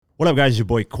What up, guys? Your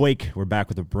boy Quake. We're back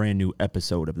with a brand new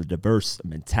episode of the Diverse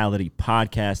Mentality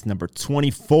Podcast, number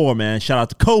 24, man. Shout out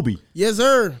to Kobe. Yes,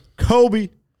 sir. Kobe.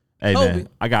 Hey, Kobe. man,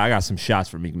 I got some shots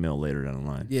for Meek Mill later down the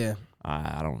line. Yeah.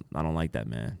 I don't like that,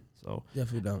 man. So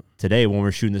Definitely don't. today, when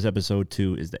we're shooting this episode,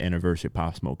 too, is the anniversary of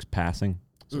Pop Smoke's passing.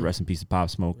 So rest in peace to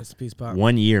Pop Smoke. Rest in peace, Pop.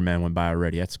 1 year, man, went by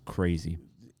already. That's crazy.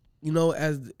 You know,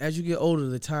 as you get older,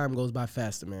 the time goes by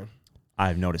faster, man.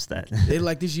 I've noticed that. It,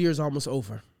 like this year's almost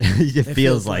over. it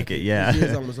feels like it, yeah. This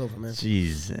year's almost over, man.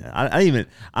 Jeez, I even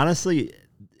honestly,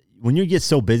 when you get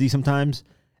so busy, sometimes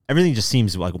everything just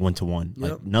seems like one to one.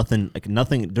 Yep. Like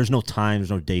nothing. There's no time.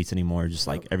 There's no dates anymore. Just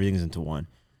like everything's into one.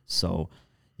 So,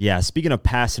 yeah. Speaking of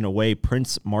passing away,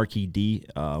 Prince Marky D,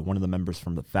 one of the members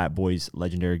from the Fat Boys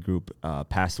legendary group,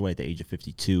 passed away at the age of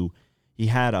 52. He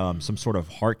had some sort of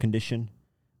heart condition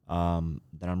that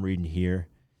I'm reading here.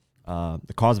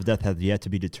 The cause of death has yet to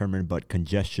be determined, but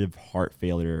congestive heart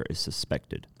failure is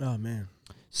suspected. Oh, man.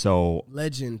 So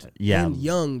Legend. Yeah. And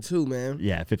young, too, man.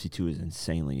 Yeah, 52 is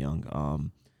insanely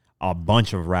young. A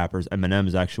bunch of rappers. Eminem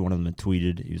is actually one of them that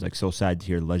tweeted. He was like, so sad to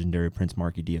hear the legendary Prince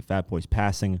Marky D of Fat Boys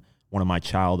passing. One of my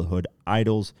childhood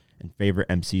idols and favorite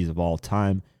MCs of all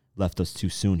time. Left us too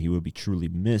soon. He would be truly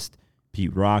missed.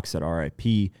 Pete Rock said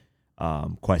R.I.P.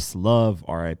 Questlove,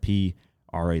 R.I.P.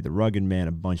 R.A. the Rugged Man,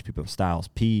 a bunch of people. Styles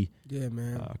P. Yeah,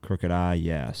 man. Crooked Eye,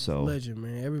 yeah. So Legend,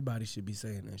 man. Everybody should be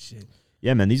saying that shit.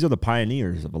 yeah, man, these are the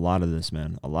pioneers of a lot of this,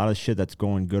 man. A lot of shit that's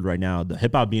going good right now. The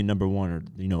hip hop being number one, or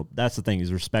that's the thing,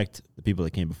 is respect the people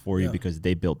that came before you because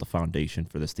they built the foundation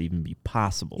for this to even be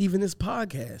possible. Even this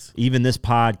podcast.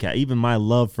 Even my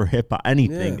love for hip hop,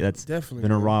 anything that's definitely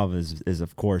been around is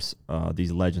of course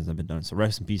these legends have been done. So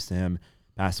rest in peace to him.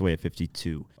 Passed away at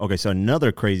 52. Okay, so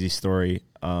another crazy story.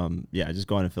 Just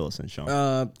go ahead and fill us in,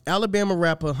 Sean. Alabama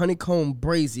rapper Honeycomb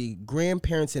Brazy,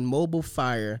 grandparents in mobile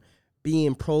fire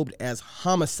being probed as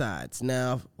homicides.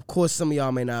 Now, of course, some of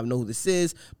y'all may not know who this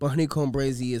is, but Honeycomb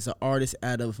Brazy is an artist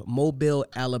out of Mobile,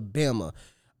 Alabama.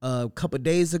 A couple of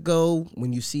days ago,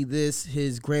 when you see this,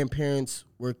 his grandparents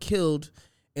were killed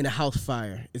in a house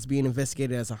fire. It's being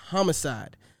investigated as a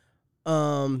homicide.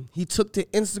 He took to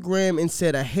Instagram and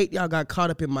said, I hate y'all got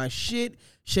caught up in my shit,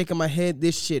 shaking my head.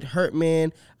 This shit hurt,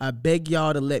 man. I beg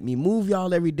y'all to let me move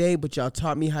y'all every day, but y'all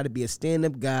taught me how to be a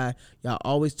stand-up guy. Y'all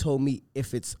always told me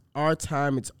if it's our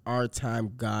time, it's our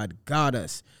time. God got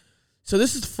us. So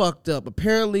this is fucked up.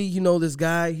 Apparently, this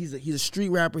guy, he's a street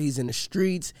rapper. He's in the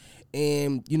streets.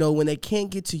 And, when they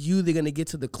can't get to you, they're going to get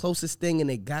to the closest thing, and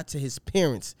they got to his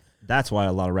parents. That's why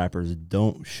a lot of rappers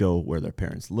don't show where their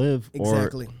parents live.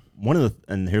 Exactly.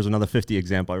 And here's another 50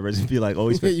 example. Everybody's gonna be like,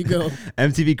 always. There you go.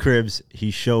 MTV Cribs. He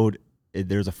showed.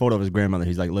 There's a photo of his grandmother.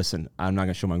 He's like, listen, I'm not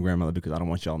gonna show my grandmother because I don't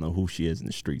want y'all to know who she is in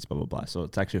the streets. Blah blah blah. So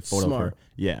it's actually a photo of her.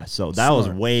 Yeah. So that was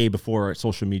way before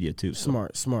social media too. So.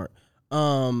 Smart.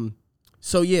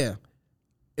 So yeah,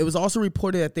 it was also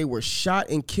reported that they were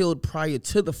shot and killed prior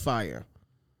to the fire.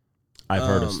 I've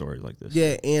heard of stories like this.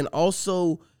 Yeah, and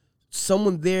also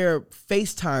someone there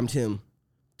FaceTimed him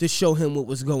to show him what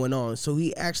was going on. So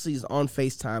he actually is on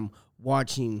FaceTime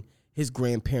watching his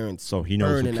grandparents so he knows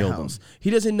burn who in the killed house. them.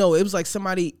 He doesn't know. It was like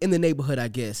somebody in the neighborhood, I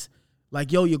guess.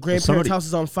 Like, yo, your grandparents' house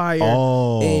is on fire.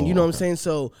 Oh, and you know what I'm saying?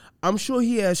 So I'm sure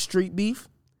he has street beef.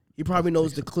 He probably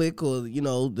knows the clique or,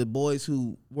 the boys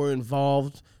who were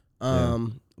involved.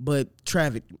 But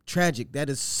tragic. That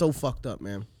is so fucked up,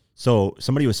 man. So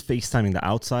somebody was FaceTiming the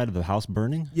outside of the house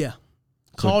burning? Yeah.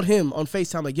 Called him on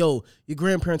FaceTime like, yo, your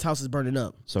grandparents' house is burning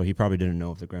up. So he probably didn't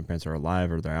know if the grandparents are alive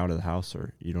or they're out of the house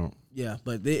or you don't. Yeah,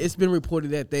 but it's been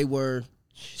reported that they were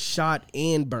shot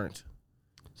and burnt.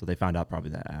 So they found out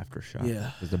probably that aftershock.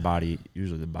 Yeah. Because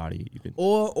usually the body, you can.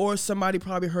 Or somebody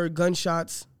probably heard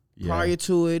gunshots prior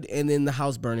to it and then the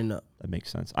house burning up. That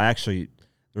makes sense.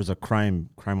 There's a Crime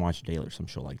Watch Daily or some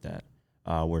show like that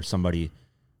where somebody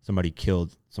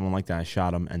killed someone like that,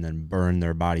 shot them, and then burned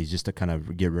their bodies just to kind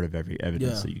of get rid of every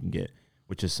evidence that you can get,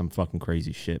 which is some fucking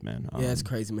crazy shit, man. Yeah, it's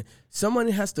crazy, man. Someone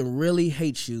has to really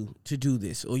hate you to do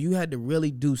this, or you had to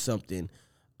really do something.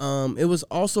 It was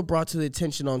also brought to the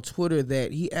attention on Twitter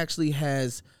that he actually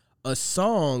has a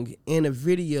song and a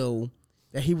video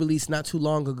that he released not too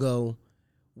long ago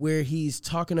where he's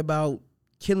talking about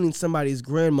killing somebody's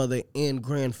grandmother and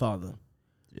grandfather.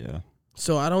 Yeah.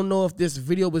 So I don't know if this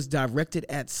video was directed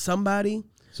at somebody.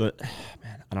 So,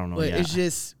 man, I don't know. But it's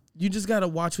just, you just got to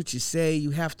watch what you say.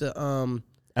 You have to...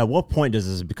 At what point does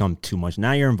this become too much?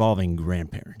 Now you're involving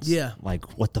grandparents. Yeah.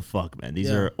 Like, what the fuck, man? These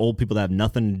are old people that have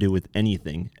nothing to do with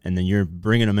anything, and then you're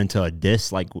bringing them into a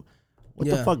diss. Like, what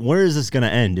the fuck? Where is this going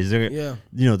to end? Is there...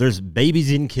 there's babies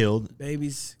getting killed.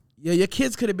 Babies. Yeah, your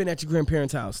kids could have been at your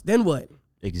grandparents' house. Then what?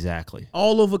 Exactly.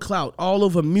 All over clout, all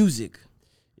over music.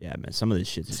 Yeah, man. Some of this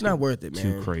shit's It's not worth it, man.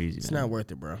 Too crazy. It's man. not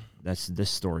worth it, bro. This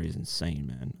story is insane,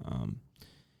 man.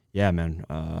 Yeah, man.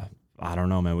 I don't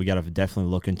know, man. We got to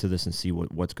definitely look into this and see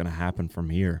what's going to happen from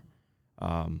here.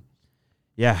 The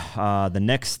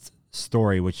next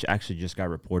story, which actually just got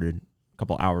reported a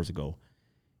couple hours ago,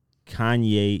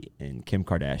 Kanye and Kim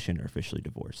Kardashian are officially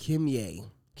divorced. Kim Ye.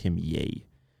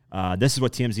 This is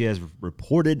what TMZ has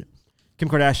reported. Kim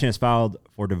Kardashian has filed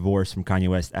for divorce from Kanye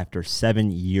West after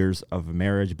 7 years of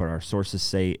marriage, but our sources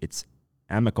say it's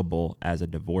amicable as a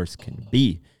divorce can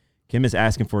be. Kim is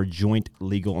asking for joint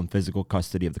legal and physical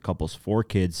custody of the couple's 4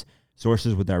 kids.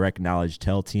 Sources with direct knowledge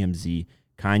tell TMZ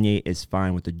Kanye is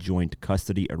fine with the joint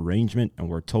custody arrangement, and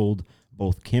we're told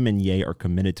both Kim and Ye are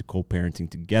committed to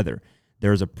co-parenting together.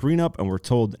 There is a prenup, and we're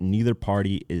told neither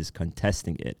party is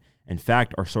contesting it. In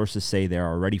fact, our sources say they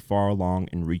are already far along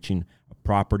in reaching a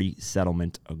property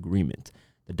settlement agreement.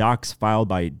 The docs filed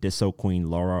by Disso Queen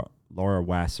Laura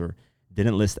Wasser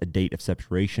didn't list a date of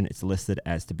separation. It's listed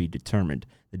as to be determined.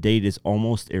 The date is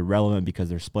almost irrelevant because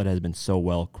their split has been so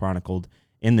well chronicled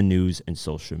in the news and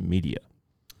social media.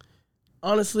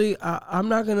 Honestly, I'm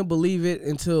not going to believe it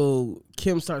until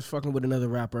Kim starts fucking with another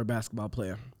rapper or basketball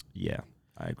player. Yeah,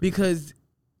 I agree. Because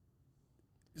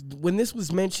when this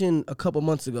was mentioned a couple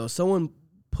months ago, someone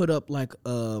put up like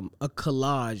a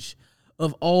collage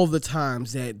of all the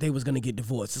times that they was going to get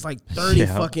divorced. It's like 30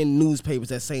 fucking newspapers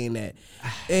that's saying that.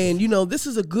 And, this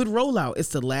is a good rollout. It's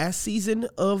the last season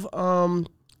of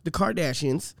the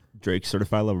Kardashians. Drake's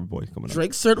Certified Lover Boy coming out.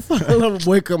 Drake's Certified Lover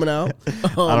Boy coming out. I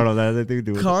don't know that they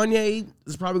do. Kanye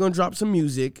is probably going to drop some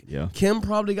music. Yeah. Kim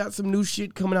probably got some new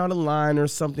shit coming out of line or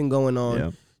something going on.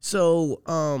 Yeah. So,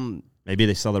 maybe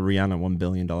they sell the Rihanna $1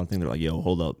 billion thing. They're like, yo,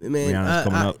 hold up. Man, Rihanna's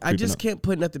coming up. I just can't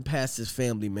put nothing past this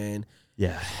family, man.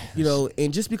 Yeah.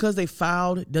 And just because they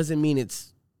filed doesn't mean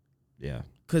it's. Yeah.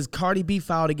 Because Cardi B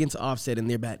filed against Offset and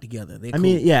they're back together. I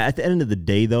mean, at the end of the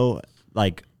day, though,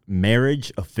 like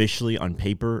marriage officially on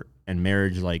paper and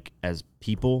marriage like as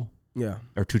people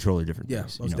are two totally different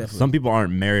things. Definitely. Some people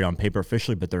aren't married on paper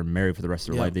officially, but they're married for the rest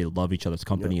of their life. They love each other's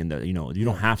company, and you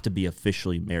don't have to be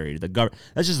officially married.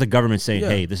 That's just the government saying,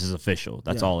 hey, this is official.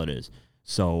 That's all it is.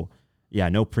 So,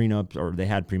 no prenups, or they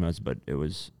had prenups, but it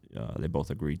was they both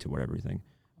agreed to everything.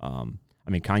 I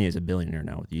mean, Kanye is a billionaire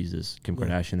now with Yeezus. Kim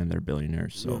Kardashian, and they're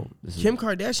billionaires. So Kim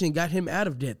Kardashian got him out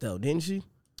of debt, though, didn't she?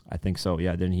 I think so.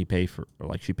 Yeah. Didn't he pay for, or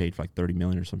like she paid for like $30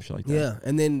 million or some shit like that? Yeah.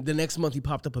 And then the next month he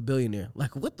popped up a billionaire.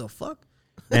 Like, what the fuck?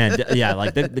 And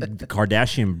like the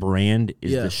Kardashian brand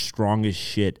is the strongest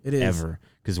shit ever.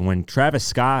 Because when Travis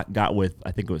Scott got with,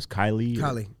 I think it was Kylie.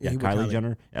 Kylie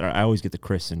Jenner. And I always get the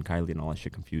Chris and Kylie and all that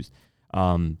shit confused.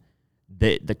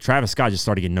 The Travis Scott just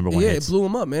started getting number one hits. It blew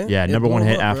him up, man. Yeah, number one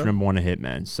hit after number one hit,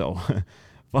 man. So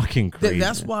fucking crazy.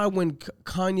 That's why when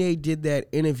Kanye did that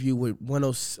interview with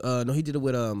he did it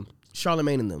with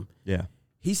Charlamagne and them. Yeah.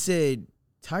 He said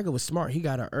Tiger was smart. He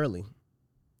got her early.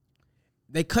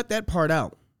 They cut that part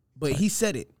out, but he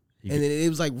said it. And then it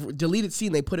was like deleted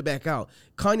scene. They put it back out.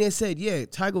 Kanye said, yeah,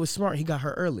 Tiger was smart. He got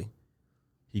her early.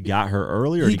 He got her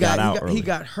early, or he got out early? He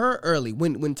got her early.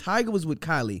 When Tiger was with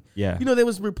Kylie, yeah, there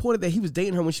was reported that he was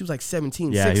dating her when she was like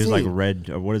 17, yeah, 16. he was like red.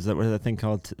 What is that thing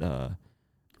called?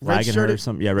 Red shirt or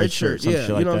something. Yeah, red shirt. Some yeah, shit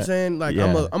you like know that. what I'm saying? Like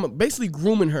I'm basically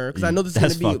grooming her because I know this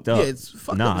is gonna be fucked up. Yeah, it's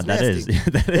fucked up. It's that is.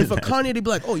 That is. And for Kanye to be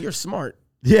like, oh, you're smart.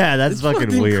 Yeah, that's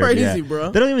fucking weird. Crazy,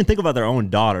 bro. They don't even think about their own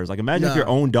daughters. Like, imagine if your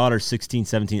own daughter's 16,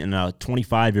 17, and a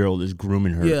 25-year-old is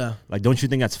grooming her. Yeah. Like, don't you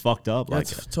think that's fucked up?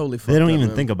 That's like, totally fucked up. They don't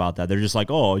even think about that. They're just like,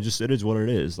 oh, it is what it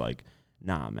is. Like,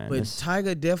 nah, man. But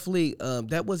Tiger definitely,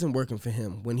 that wasn't working for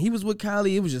him. When he was with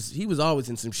Kylie, he was always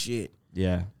in some shit.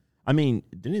 Yeah. I mean,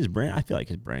 didn't his brand? I feel like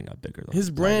his brand got bigger though.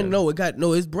 His brand,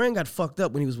 his brand got fucked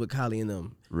up when he was with Kylie and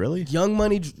them. Really? Young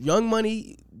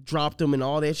Money dropped him and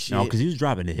all that shit. No, because he was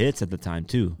dropping the hits at the time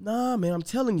too. Nah, man, I'm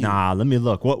telling you. Nah, let me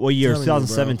look. What year?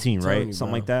 2017, right?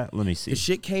 Something like that. Let me see. The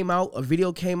shit came out. A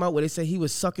video came out where they said he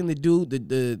was sucking the dude,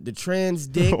 the trans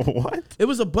dick. What? It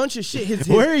was a bunch of shit.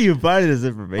 Where are you finding this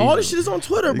information? All this shit is on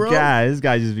Twitter, bro. This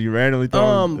guy just be randomly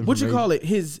throwing. What you call it?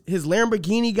 His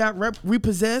Lamborghini got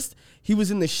repossessed. He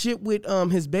was in the shit with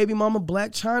his baby mama,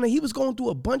 Black China. He was going through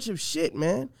a bunch of shit,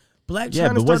 man. Black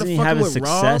China but wasn't started he fucking having with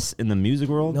success Raw. in the music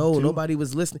world? No, too? Nobody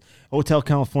was listening. Hotel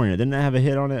California, didn't that have a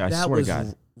hit on it? I swear to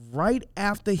God. Right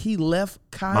after he left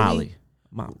Kylie.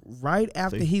 Molly. Right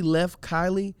after he left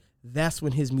Kylie, that's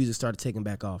when his music started taking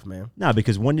back off, man. No,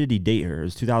 because when did he date her? It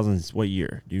was 2000s. What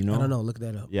year? Do you know? I don't know. Look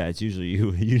that up. Yeah, it's usually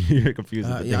you. You're confused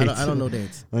with the dates. I don't know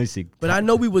dates. Let me see. But I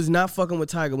know we was not fucking with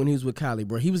Tiger when he was with Kylie,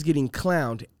 bro. He was getting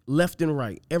clowned left and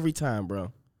right every time,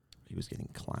 bro. he was getting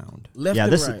clowned. Left yeah,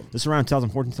 and this right. this around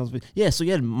 2014, 2015. Yeah, so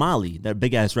you had Molly, that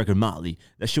big ass record Molly.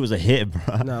 That shit was a hit,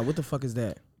 bro. Nah, what the fuck is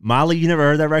that? Molly, you never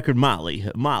heard that record, Molly?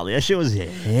 Molly, that shit was a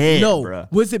hit, No, bro.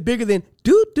 was it bigger than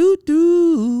do do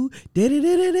do da da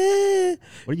da da da?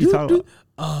 What are you talking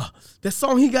about? That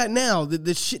song he got now,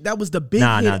 the shit that was the big hit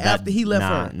after he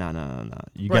left her. No.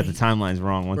 You Bro, got the timelines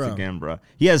wrong once bro. again, bro.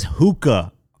 He has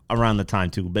hookah around the time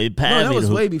too, baby. No, that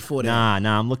was way before that.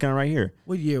 Nah, I'm looking at it right here.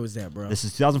 What year was that, bro? This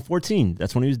is 2014.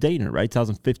 That's when he was dating her, right?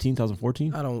 2015,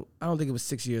 2014. I don't think it was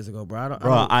 6 years ago, bro.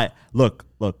 Look.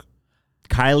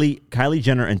 Kylie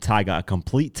Jenner and Tyga, a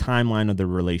complete timeline of their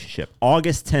relationship.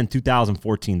 August 10,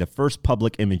 2014, the first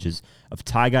public images of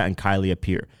Tyga and Kylie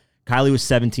appear. Kylie was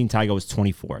 17, Tyga was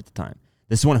 24 at the time.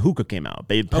 This is when hookah came out.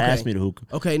 Baby, pass me the hookah.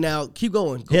 Okay, now keep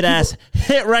going.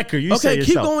 Hit record. You say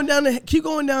yourself. Keep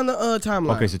going down the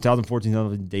timeline. Okay, so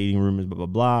 2014, dating rumors, blah, blah,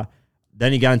 blah.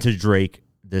 Then he got into Drake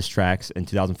diss tracks in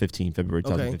 2015, February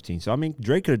 2015. Okay. So, I mean,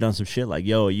 Drake could have done some shit like,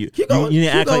 yo, you didn't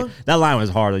act like, that line was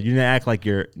hard. Like, you didn't act like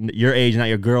your age, not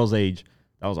your girl's age.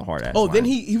 That was a hard ass line. Then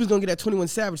he was going to get at 21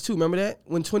 Savage too. Remember that?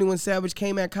 When 21 Savage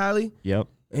came at Kylie? Yep.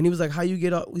 And he was like, how you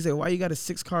get up? He said, why you got a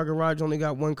 6-car garage, only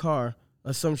got 1 car?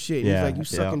 Or some shit. Yeah, he's like, you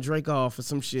sucking Drake off or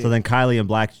some shit. So then Kylie and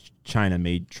Black China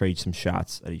trade some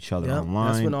shots at each other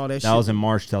online. That's when all that shit was in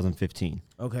March 2015.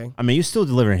 Okay. I mean, you still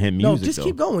delivering hit music, No, just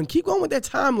keep going. Keep going with that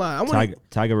timeline.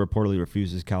 Tyga reportedly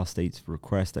refuses Cal State's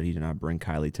request that he did not bring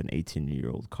Kylie to an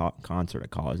 18-year-old concert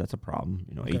at college. That's a problem.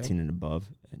 18 and above,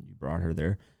 and you brought her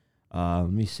there.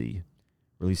 Let me see.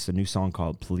 Released a new song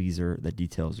called Pleaser that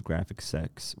details graphic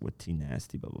sex with T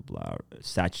Nasty, blah, blah, blah.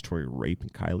 Statutory rape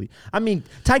and Kylie. I mean,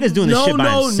 Tyga's doing this shit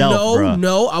by himself,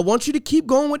 No. I want you to keep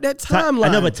going with that timeline.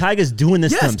 I know, but Tyga's doing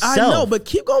this to himself. I know, but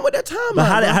keep going with that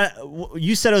timeline. But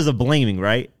you said it was a blaming,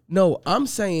 right? No, I'm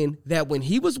saying that when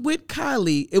he was with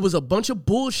Kylie, it was a bunch of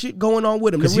bullshit going on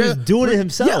with him. Because he was doing it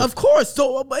himself. Yeah, of course.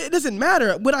 So it doesn't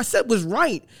matter. What I said was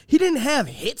right. He didn't have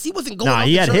hits. He wasn't going. Nah,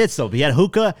 he had hits though. He had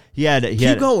hookah.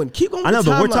 Keep going. I know,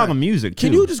 but we're talking music too.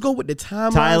 Can you just go with the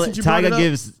timeline? Tyga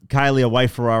gives Kylie a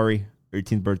white Ferrari.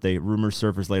 18th birthday. Rumors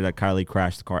surfaced later that Kylie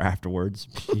crashed the car afterwards.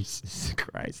 Jesus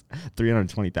Christ.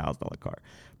 $320,000 car.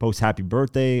 Post happy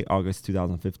birthday, August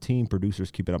 2015.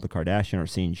 Producers Keeping Up with Kardashian are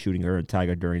seen shooting her and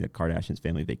Tyga during the Kardashians'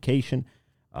 family vacation.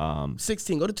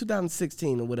 16. Go to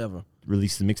 2016 or whatever.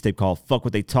 Released a mixtape called Fuck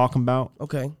What They Talking About.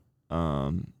 Okay.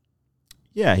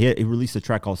 Yeah, he released a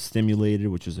track called Stimulated,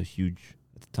 which was a huge,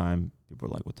 at the time, people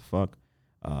were like, what the fuck?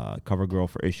 Cover girl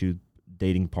for Issue,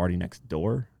 dating party next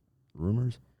door.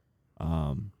 Rumors.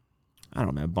 I don't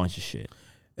know, man, a bunch of shit.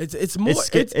 It's more.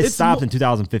 It stopped in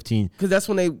 2015 because that's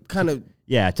when they kind of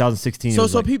 2016.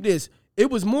 So peep this. It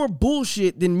was more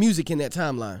bullshit than music in that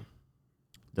timeline.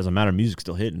 Doesn't matter. Music's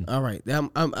still hitting. All right,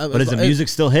 but is the music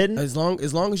still hitting? As long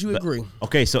as you agree.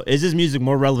 Okay, so is this music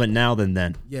more relevant now than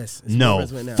then? Yes. No.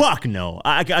 Fuck no.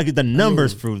 I get the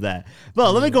numbers prove that.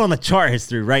 Well, let me go on the chart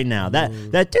history right now.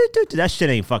 That shit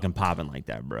ain't fucking popping like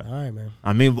that, bro. All right, man.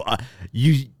 I mean,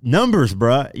 you numbers,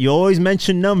 bro. You always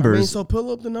mention numbers. I mean, so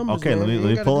pull up the numbers. Okay, man.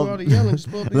 let me pull up.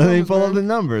 Let me pull up the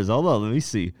numbers. Hold on. Let me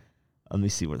see. Let me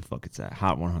see where the fuck it's at.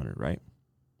 Hot 100, right?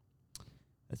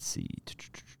 Let's see.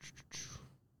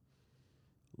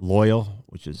 Loyal,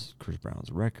 which is Chris Brown's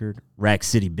record. Rack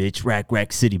City, bitch.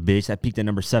 Rack City, bitch. That peaked at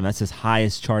number 7. That's his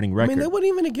highest charting record. I mean, they weren't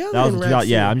even together. That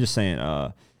was I'm just saying.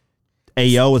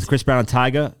 Ayo with Chris Brown and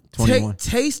Tyga, 21.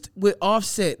 Taste with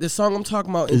Offset, the song I'm talking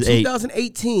about. In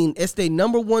 2018, it's their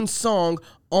number 1 song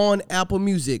on Apple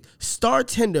Music. Star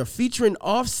Tender featuring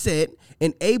Offset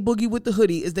and A Boogie with the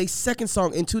Hoodie is their second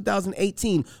song in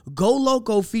 2018. Go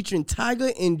Loco featuring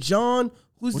Tyga and John.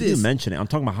 Who's this? What are you mentioning? I'm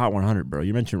talking about Hot 100, bro.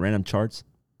 You mentioned random charts.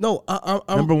 No, I'm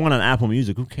number 1 on Apple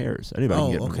Music. Who cares? Anybody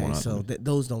can get number 1 on so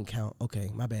those don't count.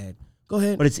 Okay, my bad. Go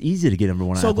ahead. But it's easy to get number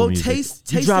 1 on Apple Music. So go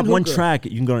taste. You drop one track,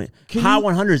 you can go. Hot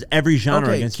 100 is every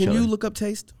genre against each other. Can you look up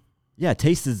Taste? Yeah,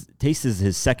 Taste is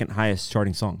his second highest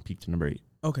charting song, peaked to number 8.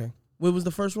 Okay. What was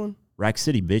the first one? Rack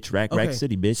City, bitch. Rack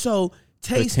City, bitch. So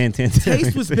Taste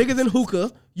was bigger than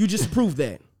Hookah. You just proved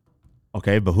that.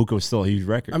 Okay, but Hookah was still a huge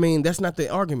record. I mean, that's not the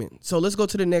argument. So let's go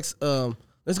to the next.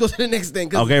 Let's go to the next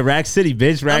thing. Okay, Rack City,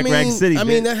 bitch. Rack City. I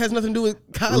mean, that has nothing to do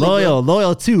with Kylie.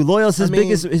 Loyal too. Loyal's his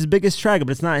biggest track, but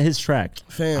it's not his track.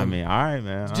 Fam. I mean, all right,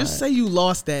 man. Just say you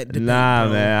lost that debate, Nah,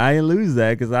 bro. man. I ain't lose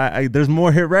that because there's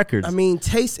more hit records. I mean,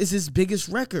 Taste is his biggest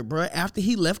record, bro. After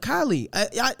he left Kylie,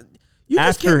 you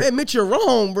just can't admit you're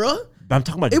wrong, bro. But I'm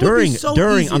talking about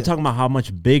during. I'm talking about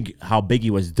how big he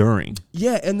was during.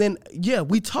 Yeah, and then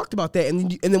we talked about that,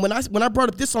 and then when I brought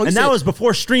up this song, and that was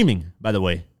before streaming, by the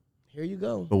way. Here you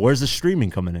go. But where's the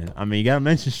streaming coming in? I mean, you gotta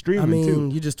mention streaming too.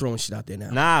 You're just throwing shit out there now.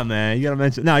 Nah, man, you gotta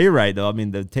mention. No, you're right though. I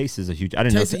mean, the Taste is a huge. I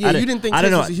didn't know. You didn't think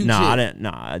Taste was a huge hit. I didn't.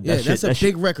 Nah, that's a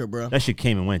big record, bro. That shit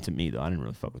came and went to me though. I didn't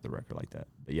really fuck with the record like that.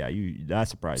 But yeah, that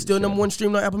surprised. Still number 1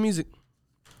 streamed on Apple Music.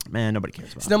 Man, nobody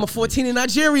cares about it. It's number 14 in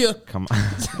Nigeria. Come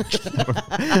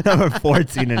on. Number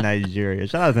 14 in Nigeria.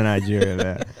 Shout out to Nigeria,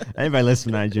 man. Anybody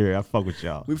listen to Nigeria, I fuck with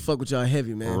y'all. We fuck with y'all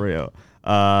heavy, man. For real.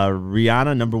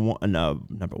 Rihanna, number one.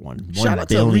 Shout out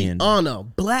to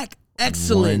Rihanna. Black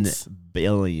excellence. 1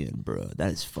 billion, bro.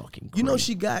 That is fucking crazy. You know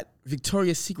she got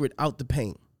Victoria's Secret out the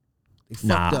paint. They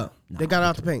fucked up. They got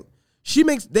out the paint.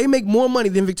 They make more money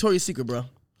than Victoria's Secret, bro.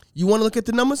 You want to look at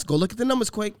the numbers? Go look at the numbers,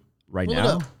 Quake. Right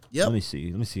now? Yep. Let me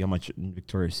see how much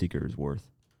Victoria's Secret is worth.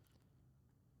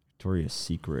 Victoria's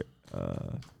Secret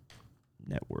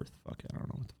net worth. Fuck it. I don't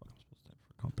know what the fuck I'm supposed to have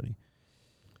for a company.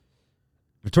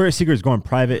 Victoria's Secret is going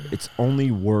private. It's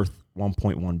only worth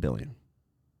 1.1 billion.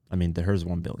 I mean, hers is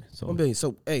 1 billion. So 1 billion.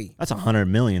 So hey, that's 100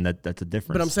 million. That's a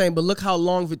difference. But I'm saying, look how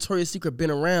long Victoria's Secret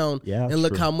been around, and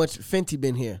look how much Fenty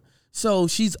been here. So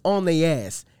she's on their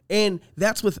ass, and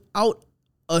that's without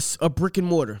a brick and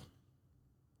mortar.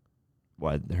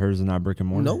 What, hers is not brick and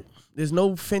mortar? Nope. There's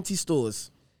no Fenty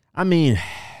stores. I mean,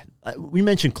 we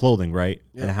mentioned clothing, right?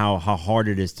 Yeah. And how hard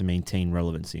it is to maintain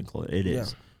relevancy in clothing. It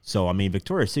is. Yeah. So, I mean,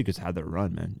 Victoria's Secret's had their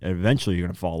run, man. Eventually, you're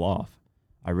going to fall off.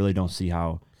 I really don't see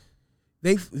how.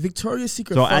 Victoria's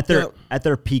Secret So, at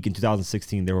their peak in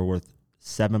 2016, they were worth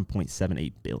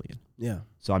 $7.78 billion. Yeah.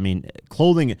 So, I mean,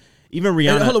 clothing, even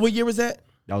Rihanna. And hold on, what year was that?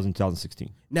 That was in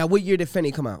 2016. Now, what year did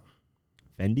Fenty come out?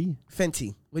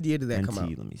 Fenty. What year did that come out?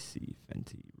 Let me see.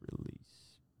 Fenty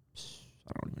release.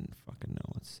 I don't even fucking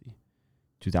know. Let's see.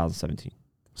 2017.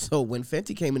 So when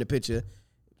Fenty came in the picture,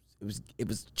 it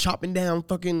was chopping down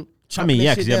fucking. I mean,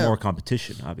 yeah, because you have more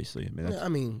competition, obviously. I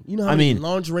mean, you know how many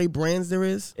lingerie brands there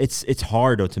is. It's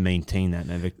hard though to maintain that,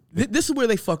 man. This is where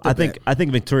they fucked up. I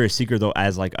think Victoria's Secret though,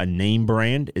 as like a name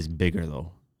brand, is bigger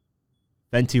though.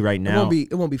 Fenty right now.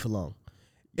 It won't be for long.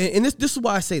 And this is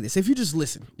why I say this. If you just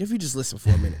listen for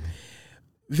a minute,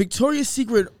 Victoria's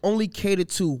Secret only catered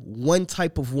to one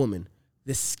type of woman,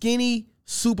 the skinny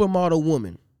supermodel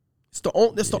woman.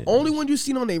 That's the only one you've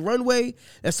seen on a runway.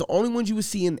 That's the only one you would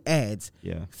see in ads.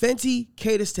 Yeah. Fenty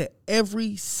caters to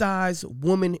every size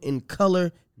woman in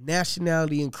color,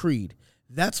 nationality, and creed.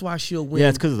 That's why she'll win. Yeah,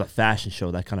 it's because of the fashion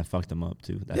show. That kind of fucked them up,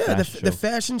 too. The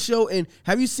fashion show. And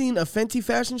have you seen a Fenty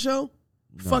fashion show?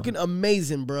 No. Fucking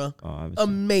amazing, bro.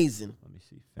 Amazing. Let me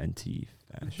see. Fenty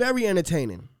fashion. Very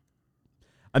entertaining.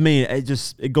 I mean,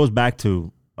 it goes back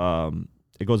to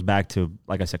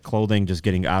like I said, clothing just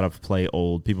getting out of play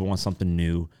old. People want something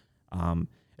new.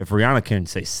 If Rihanna can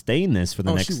stay in this for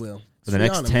the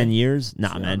next 10 years,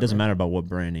 man, it doesn't matter about what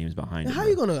brand name is behind it. How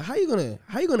you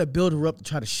gonna build her up to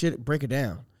try to break it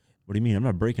down? What do you mean? I'm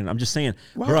not breaking it. I'm just saying,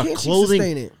 why can't clothing. She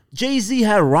sustain it? Jay-Z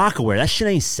had Rockaware. That shit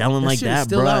ain't selling like that,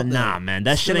 bro. Nah, man,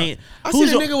 that shit ain't. I see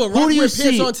a nigga with Rockaware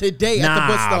pants on today at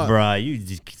the bus stop. Nah,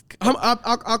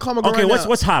 bro, I'll call my girl right now.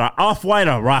 What's hotter, Off-White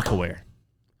or Rockaware?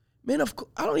 Man,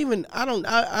 I don't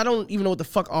even know what the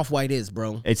fuck Off-White is,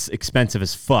 bro. It's expensive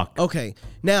as fuck. Okay,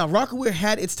 now Rockaware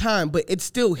had its time, but it's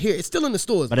still here. It's still in the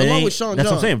stores, but along with Sean John. That's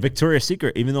what I'm saying. Victoria's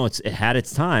Secret, even though it had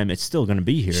its time, it's still gonna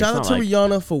be here. Shout out to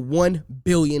Rihanna for $1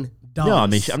 billion. No, I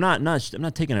mean, I'm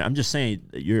not taking it. I'm just saying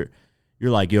that you're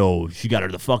like, yo, she got her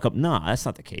the fuck up. Nah, that's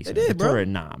not the case. It did, bro.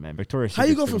 Nah, man. Victoria's Secret. How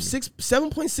you go from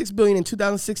 $7.6 billion in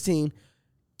 2016?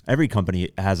 Every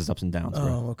company has its ups and downs, bro.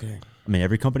 Oh, okay. I mean,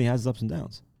 every company has its ups and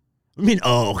downs. I mean,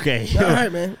 okay. All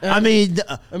right, man. I mean,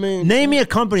 name me a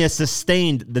company that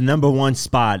sustained the #1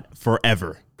 spot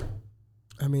forever.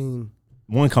 I mean,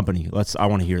 one company. I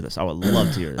want to hear this. I would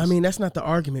love to hear this. I mean, that's not the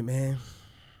argument, man.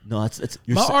 No,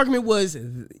 my argument was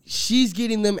she's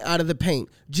getting them out of the paint.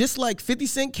 Just like 50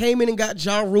 Cent came in and got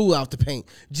Ja Rule out the paint.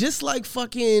 Just like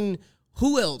fucking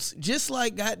who else? Just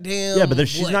like goddamn. Yeah, but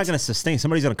she's not going to sustain.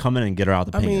 Somebody's going to come in and get her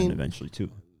out the paint eventually, too.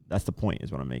 That's the point,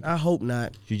 is what I'm making. I hope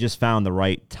not. She just found the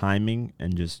right timing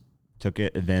and just took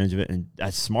advantage of it. And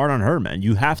that's smart on her, man.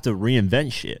 You have to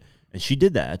reinvent shit. And she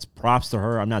did that. It's props to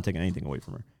her. I'm not taking anything away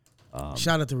from her.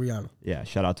 Shout out to Rihanna. Yeah,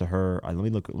 shout out to her. Let me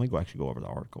go actually go over the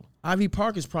article. Ivy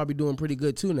Park is probably doing pretty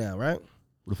good too now, right?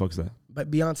 What the fuck is that? But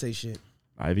Beyonce shit.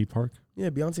 Ivy Park?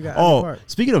 Yeah, Beyonce got Ivy Park.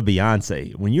 Speaking of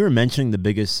Beyonce, when you were mentioning the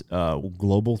biggest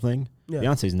global thing,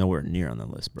 Beyonce's nowhere near on the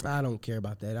list, bro. I don't care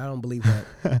about that. I don't believe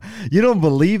that. You don't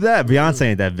believe that? Beyonce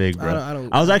ain't that big, bro.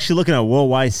 I was actually looking at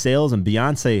worldwide sales, and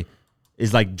Beyonce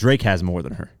is like Drake has more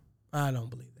than her. I don't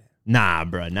believe that. Nah,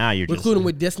 bro. Now you're just including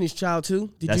with Destiny's Child too.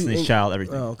 Destiny's Child,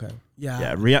 everything. Oh, okay.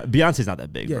 Yeah. Beyonce's not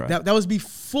that big, bro. That was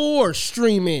before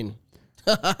streaming.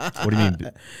 What do you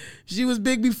mean? She was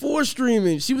big before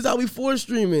streaming. She was out before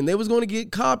streaming. They was going to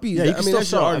get copies. Yeah, you can still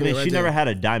that's your sell. I argument mean, right she there. never had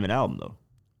a diamond album though.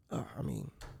 I mean,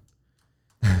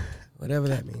 whatever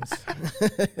that means.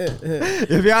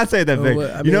 If Beyonce that big,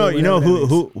 I you know mean,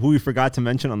 who we forgot to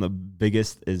mention on the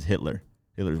biggest is Hitler.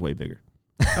 Hitler's way bigger.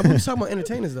 I was talking about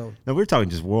entertainers though. No, we're talking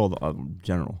just world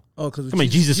general. Oh, because I mean,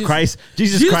 Jesus Christ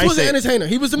Jesus Christ was an entertainer.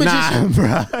 He was a magician.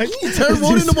 Nah, bro. He turned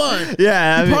water into wine.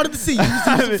 Yeah, He parted the sea.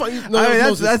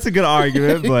 That's a good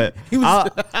argument, but He was-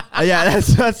 yeah,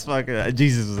 that's fucking.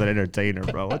 Jesus was an entertainer,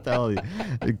 bro. What the hell?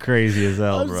 You're crazy as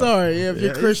hell, I'm bro. sorry. Yeah, if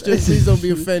you're Christian, please don't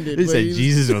be offended. He but said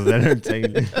Jesus was an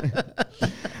entertainer.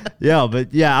 Yeah,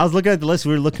 but yeah, I was looking at the list.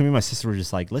 We were looking. Me and my sister were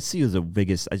just like, let's see who's the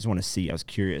biggest. I just want to see. I was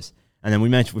curious. And then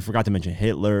we forgot to mention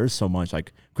Hitler. There's so much.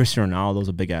 Like Cristiano Ronaldo's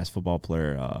a big ass football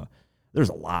player. There's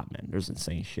a lot, man. There's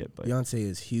insane shit. But Beyonce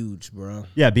is huge, bro.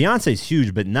 yeah, Beyonce's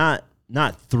huge, but not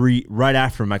three right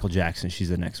after Michael Jackson. She's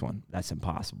the next one. That's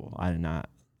impossible. I don't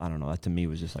know. That to me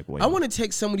was just like wait. I want to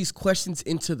take some of these questions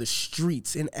into the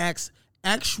streets and ask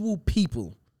actual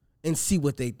people and see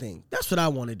what they think. That's what I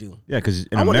want to do. Yeah, because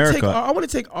in I America, want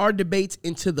to take our debates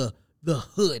into the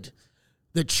hood.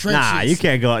 The trenches. nah, you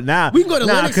can't go. Nah, We can go to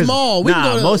Lenox Mall. We can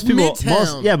go to most people,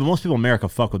 Midtown. but most people in America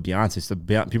fuck with Beyonce. So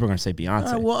people are gonna say Beyonce.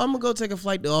 All right, well, I'm gonna go take a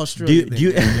flight to Australia. do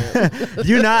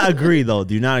you not agree though?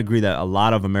 Do you not agree that a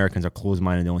lot of Americans are closed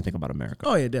minded and they only think about America?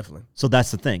 Oh yeah, definitely. So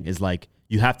that's the thing. Is like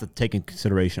you have to take in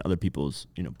consideration other people's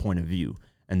point of view.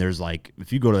 And there's like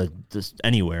if you go to just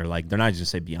anywhere, like they're not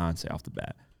just gonna say Beyonce off the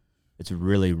bat. It's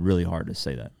really really hard to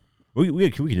say that. We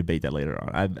can debate that later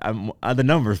on. The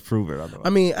numbers prove it. Otherwise. I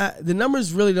mean, the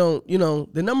numbers really don't.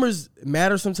 The numbers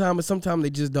matter sometimes, but sometimes they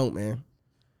just don't, man.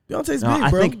 Beyonce's big,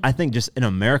 bro. I think just in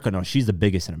America, no, she's the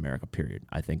biggest in America. Period.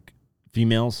 I think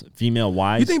female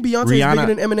wise. You think Beyonce's bigger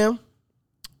than Eminem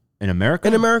in America?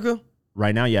 In America,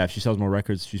 right now, yeah. If she sells more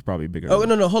records, she's probably bigger. Oh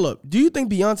no, hold up. Do you think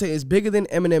Beyonce is bigger than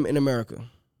Eminem in America?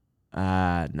 No,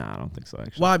 I don't think so.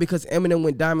 Actually, why? Because Eminem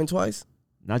went diamond twice.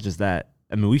 Not just that.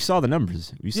 I mean, we saw the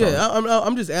numbers.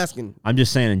 I'm just asking. I'm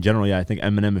just saying in general, yeah, I think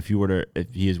Eminem, if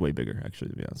he is way bigger, actually,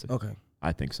 than Beyonce. Okay.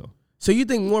 I think so. So you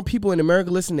think more people in America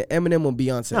listen to Eminem or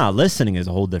Beyonce? Nah, listening is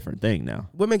a whole different thing now.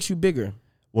 What makes you bigger?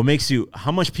 What makes you,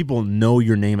 how much people know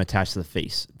your name attached to the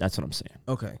face? That's what I'm saying.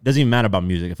 Okay. Doesn't even matter about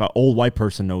music. If an old white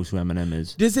person knows who Eminem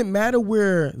is. Does it matter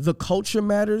where the culture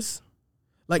matters?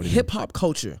 Like hip-hop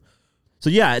culture. So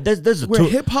yeah, there's a... Where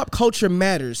hip-hop culture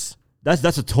matters...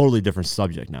 That's a totally different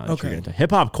subject now. Okay.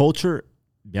 Hip hop culture,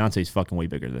 Beyonce's fucking way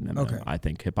bigger than Eminem. Okay. I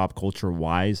think hip hop culture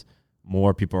wise,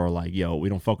 more people are like, yo, we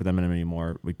don't fuck with Eminem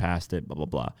anymore. We passed it, blah, blah,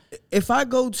 blah. If I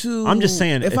go to... I'm just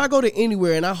saying. If I go to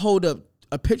anywhere and I hold up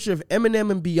a picture of Eminem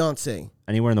and Beyonce...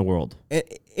 Anywhere in the world.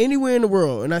 Anywhere in the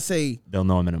world, and I say... They'll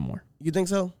know Eminem more. You think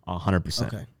so? 100%.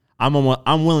 Okay. I'm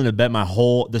willing to bet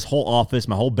this whole office,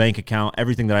 my whole bank account,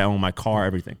 everything that I own, my car,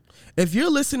 everything. If you're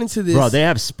listening to this... Bro, they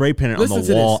have spray painted on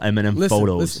the wall Eminem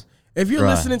photos. Listen. If you're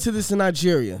listening to this in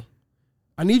Nigeria,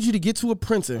 I need you to get to a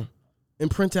printer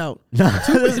and print out.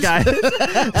 This guy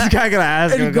gonna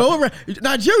ask. And go around.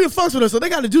 Nigeria fucks with us, so they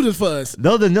got to do this for us.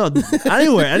 No.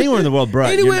 Anywhere in the world, bro.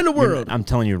 Anywhere in the world. I'm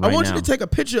telling you right now. I want you to take a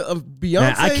picture of Beyonce.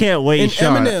 Man, I can't wait, and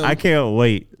Sean. Eminem. I can't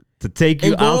wait to take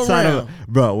you outside of,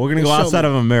 bro. We're gonna go outside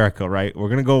of America, right? We're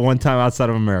gonna go one time outside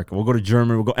of America. We'll go to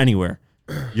Germany. We'll go anywhere.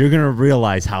 You're gonna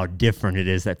realize how different it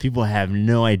is that people have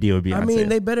no idea what Beyonce. I mean,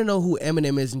 they better know who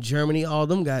Eminem is in Germany. All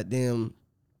them goddamn.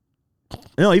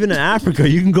 No, even in Africa,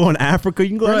 you can go in Africa. You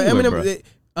can go anywhere, Eminem. bro.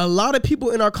 A lot of people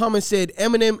in our comments said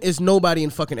Eminem is nobody in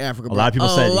fucking Africa. Bro. A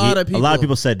lot of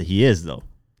people said he is though.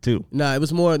 Too. Nah, it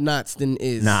was more knots than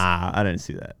is. Nah, I didn't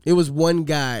see that. It was one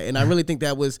guy, and I really think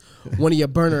that was one of your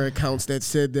burner accounts that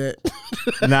said that.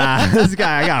 Nah, this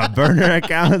guy, I got a burner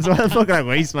account. So why the fuck would I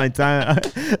waste my time?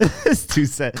 It's too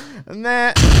sad.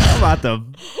 Man, I'm about to.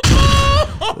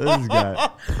 This guy.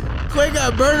 Clay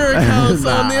got burner accounts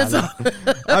on this.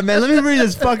 Man, let me read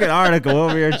this fucking article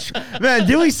over here. Man,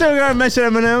 did we still gotta mention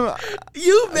Eminem?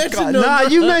 You mentioned him. Nah,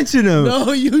 you mentioned him.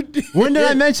 No, you did. When did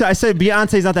I mention? I said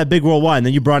Beyonce's not that big worldwide, and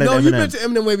then you brought in Eminem. No, you mentioned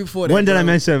Eminem way before that. When did I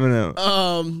mention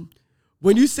Eminem?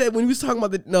 When you was talking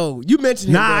about you mentioned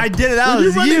him. Nah, bro. I did it. That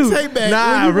was you.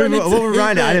 Nah, what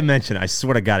rewind it? I didn't mention it. I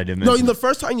swear to God, I didn't mention it. No, the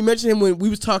first time you mentioned him when we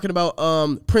was talking about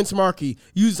Prince Markie,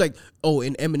 you was like, oh,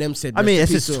 and Eminem said. I mean,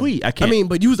 it's his tweet. I can't.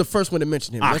 But you was the first one to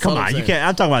mention him. Come on, you can't.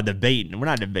 I'm talking about debating. We're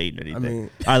not debating anything. I mean,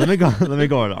 all right, let me go. Let me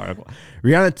go on the article.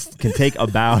 Rihanna can take a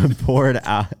bow and pour it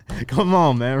out. Come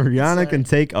on, man. Rihanna can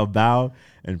take a bow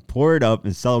and pour it up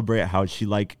and celebrate how she'd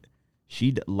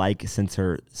like since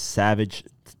her Savage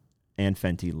and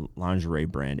Fenty lingerie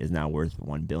brand is now worth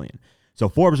 $1 billion. So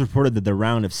Forbes reported that the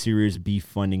round of Series B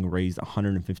funding raised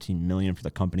 $115 million for the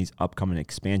company's upcoming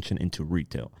expansion into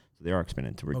retail. So they are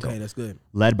expanding into retail. Okay, that's good.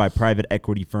 Led by private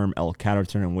equity firm L.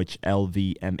 Catterton, in which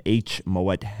LVMH,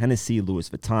 Moet Hennessy, Louis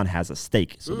Vuitton has a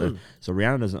stake. So, so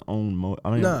Rihanna doesn't own Moet. I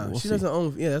mean, Nah, she doesn't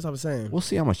own. Yeah, that's what I'm saying. We'll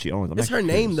see how much she owns. It's her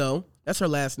name though. That's her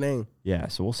last name. Yeah,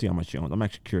 so we'll see how much she owns. I'm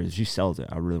actually curious. If she sells it,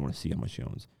 I really want to see how much she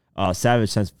owns.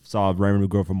 Savage saw revenue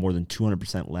grow for more than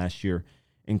 200% last year,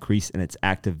 increase in its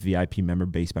active VIP member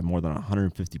base by more than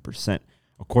 150%.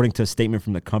 According to a statement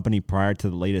from the company prior to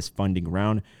the latest funding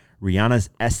round, Rihanna's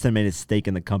estimated stake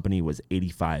in the company was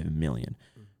 $85 million.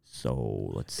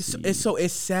 So let's see. So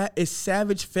it's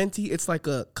Savage Fenty. It's like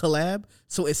a collab.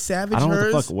 So it's Savage. I don't know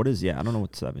hers? what the fuck. What is? Yeah, I don't know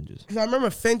what Savage is. Because I remember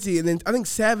Fenty, and then I think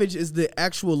Savage is the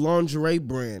actual lingerie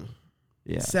brand.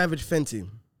 Yeah, Savage Fenty.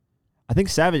 I think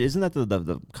Savage isn't that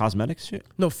the cosmetics shit?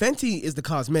 No, Fenty is the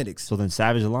cosmetics. So then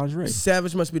Savage is lingerie.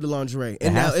 Savage must be the lingerie,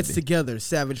 and now it's together.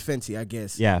 Savage Fenty, I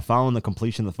guess. Yeah, following the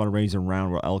completion of the fundraising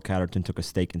round where L. Catterton took a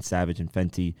stake in Savage and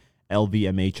Fenty,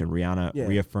 LVMH and Rihanna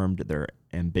reaffirmed their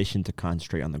ambition to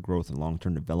concentrate on the growth and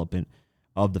long-term development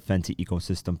of the Fenty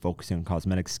ecosystem, focusing on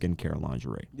cosmetics, skincare, and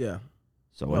lingerie. Yeah.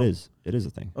 So it is a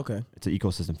thing. Okay. It's an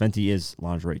ecosystem. Fenty is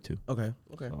lingerie too. Okay.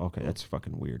 So, okay, that's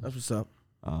fucking weird. That's what's up.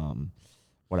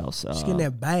 What else? She's getting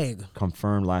that bag.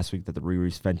 Confirmed last week that the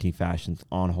Riri's Fenty fashion's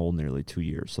on hold nearly 2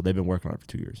 years. So they've been working on it for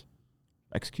 2 years.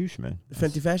 Execution, man. The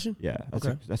Fenty fashion? Yeah.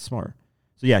 That's smart.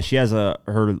 So yeah, she has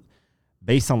her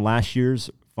based on last year's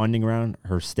funding round,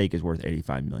 her stake is worth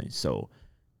 $85 million. So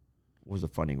what was the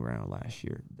funding round last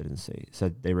year? They didn't say. It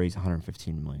said they raised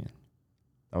 $115 million.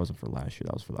 That wasn't for last year.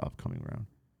 That was for the upcoming round.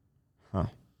 Huh.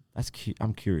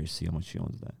 I'm curious to see how much she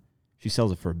owns that. She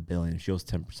sells it for $1 billion. If she owns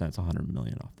 10%, it's $100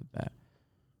 million off the bat.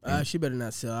 She better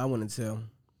not sell. I wouldn't sell.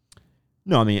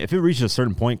 No, I mean, if it reaches a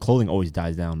certain point, clothing always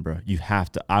dies down, bro. You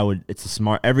have to. It's a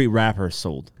smart. Every rapper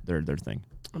sold their thing.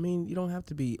 I mean, you don't have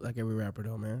to be like every rapper,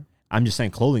 though, man. I'm just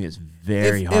saying, clothing is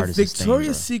very hard to sustain.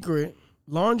 Victoria's Secret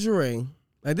lingerie,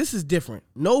 like this is different.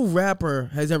 No rapper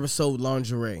has ever sold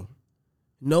lingerie.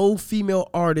 No female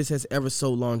artist has ever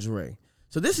sold lingerie.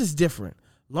 So this is different.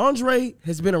 Lingerie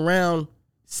has been around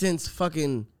since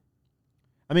fucking.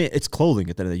 I mean, it's clothing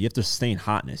at the end of the day. You have to sustain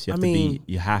hotness. You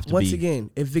have to once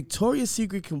again, if Victoria's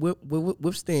Secret can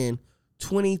withstand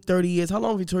 20, 30 years, how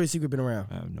long has Victoria's Secret been around?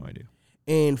 I have no idea.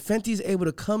 And Fenty's able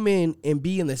to come in and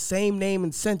be in the same name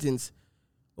and sentence.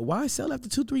 Why sell after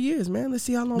 2-3 years, man? Let's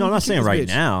see how long. No, I'm not saying right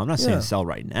now. I'm not saying sell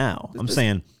right now. I'm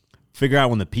saying figure out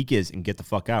when the peak is and get the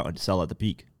fuck out and sell at the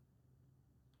peak.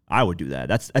 I would do that.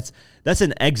 That's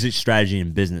an exit strategy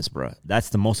in business, bro. That's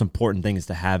the most important thing, is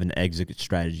to have an exit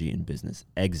strategy in business.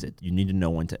 Exit. You need to know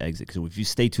when to exit, because if you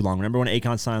stay too long, remember when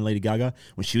Akon signed Lady Gaga?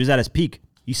 When she was at his peak,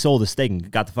 he sold the stake and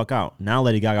got the fuck out. Now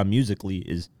Lady Gaga musically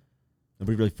is,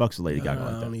 nobody really fucks with Lady Gaga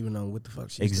like that. I don't even know what the fuck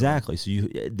she's exactly.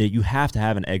 Doing. So you have to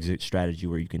have an exit strategy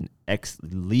where you can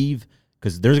leave,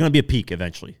 because there's going to be a peak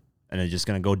eventually, and it's just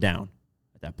going to go down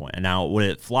at that point. And now, would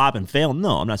it flop and fail?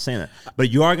 No, I'm not saying that. But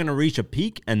you are going to reach a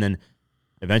peak, and then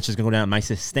eventually it's going to go down. It might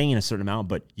sustain a certain amount,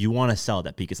 but you want to sell at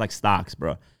that peak. It's like stocks,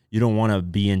 bro. You don't want to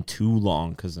be in too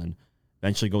long, because then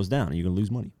eventually it goes down and you're going to lose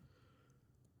money.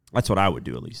 That's what I would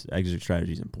do, at least. Exit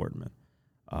strategy is important,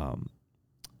 man.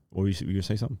 Were you going to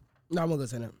say something? No, I'm going to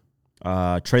say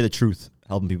that. Trey the Truth,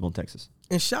 helping people in Texas.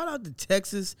 And shout out to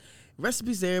Texas.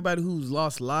 Recipes to everybody who's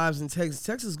lost lives in Texas.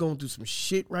 Texas is going through some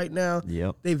shit right now.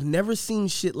 Yep. They've never seen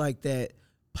shit like that.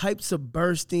 Pipes are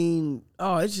bursting.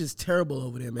 Oh, it's just terrible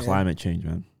over there, man. Climate change,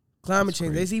 man. Climate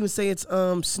change. Crazy. They even say it's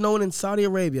snowing in Saudi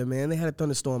Arabia, man. They had a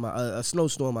thunderstorm, a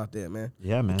snowstorm out there, man.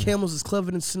 Yeah, man. The camels is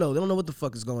covered in snow. They don't know what the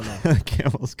fuck is going on.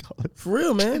 Camels covered. For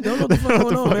real, man. They don't know what the fuck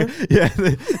going on, man.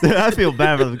 Yeah, I feel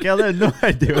bad for them. They have no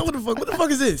idea. What the fuck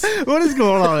is this? What is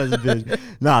going on in this bitch?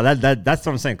 No, that's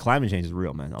what I'm saying. Climate change is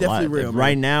real, man. Definitely real, man.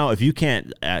 Right now, if you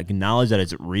can't acknowledge that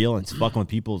it's real and it's fucking with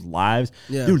people's lives.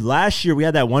 Yeah. Dude, last year we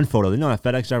had that one photo. You know that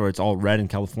FedEx driver, it's all red in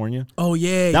California? Oh,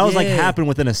 yeah. That was like happened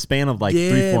within a span of like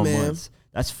 3-4 man. months.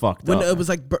 That's fucked when up. It was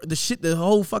like the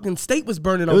whole fucking state was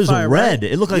burning on fire. It was red. Right?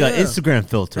 It looked like an Instagram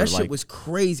filter. That shit was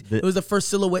crazy. It was the first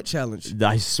silhouette challenge.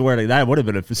 I swear to that would have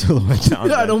been a silhouette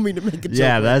challenge. I don't mean to make a joke.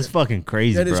 Yeah, that's fucking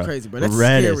crazy, That bro. is crazy, bro. That's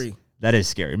red scary. That is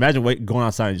scary. Imagine going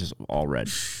outside and just all red.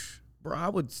 Bro,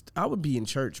 I would be in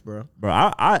church, bro. Bro,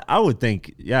 I would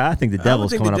think, I think the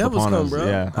devil's coming up upon us. Bro.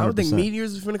 Yeah, 100%. I would think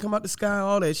meteors is going to come out the sky,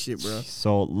 all that shit, bro.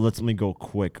 So let me go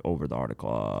quick over the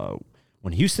article.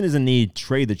 When Houston is in need,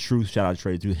 Trey the Truth, shout out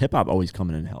Trey the Truth. Hip hop always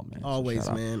coming in and help, man. Always,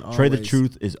 man. Trey the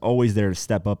Truth is always there to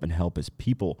step up and help his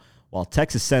people. While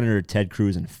Texas Senator Ted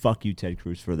Cruz, and fuck you, Ted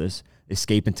Cruz, for this,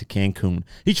 escaping to Cancun.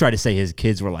 He tried to say his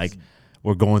kids were like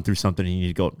or going through something and you need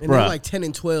to go, And bruh. they're like 10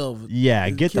 and 12. Yeah,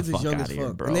 The get the kids is fuck young out as of here,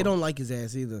 fuck. bro. And they don't like his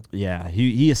ass either. Yeah,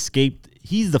 he escaped.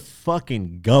 He's the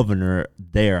fucking governor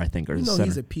there, I think, or You the know center.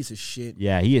 he's a piece of shit.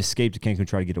 Yeah, he escaped to Cancun,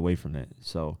 try to get away from it.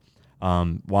 So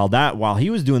while he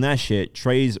was doing that shit,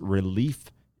 Trey's relief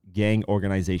gang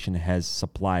organization has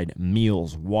supplied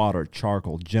meals, water,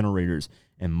 charcoal, generators,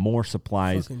 and more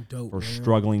supplies Dope, for man.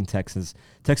 struggling Texans.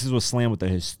 Texas was slammed with a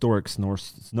historic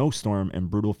snowstorm and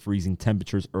brutal freezing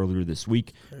temperatures earlier this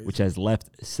week, which has left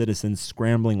citizens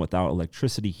scrambling without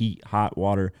electricity, heat, hot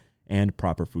water, and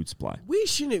proper food supply. We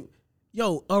shouldn't.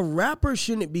 Yo, a rapper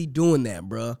shouldn't be doing that,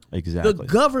 bruh. Exactly. The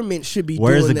government should be doing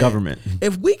that. Where's the government?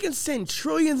 If we can send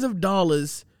trillions of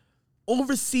dollars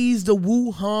overseas to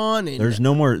Wuhan and There's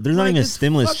no more. There's not Like, even a it's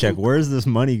stimulus fucking- check. Where's this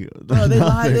money? bro, they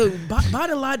lied.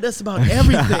 Biden lied to us about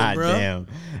everything, God bro. damn.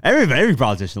 Every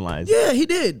politician lies. Yeah, he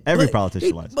did. Every But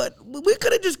politician lies. But we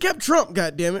could have just kept Trump.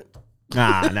 God damn it.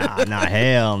 Nah,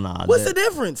 hell nah. What's the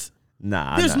difference?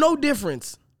 Nah, There's no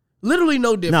difference. Literally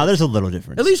no difference. No, there's a little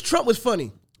difference. At least Trump was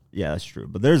funny. Yeah, that's true.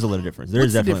 But there's a little difference. There's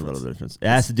What's the definitely a difference? little difference. It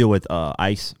has to do with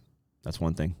ICE. That's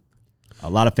one thing. A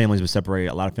lot of families were separated.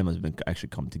 A lot of families have been actually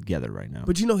come together right now.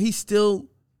 But you know, he still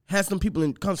has some people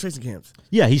in concentration camps.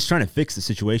 Yeah, he's trying to fix the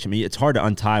situation. I mean, it's hard to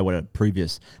untie what a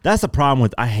previous. That's the problem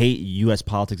with. I hate U.S.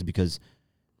 politics because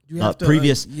You have to,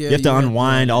 previous. yeah, you have to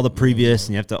unwind yeah, all the previous,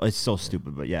 and you have to. It's so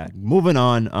stupid. But yeah, moving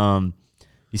on.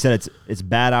 He said it's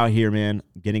bad out here, man.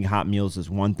 Getting hot meals is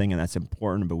one thing, and that's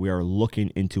important. But we are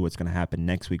looking into what's going to happen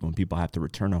next week when people have to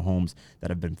return to homes that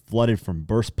have been flooded from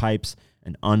burst pipes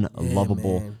and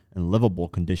unlovable man. and livable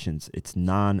conditions. It's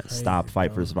non-stop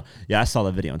fight for this. Yeah, I saw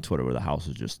the video on Twitter where the house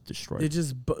was just destroyed. They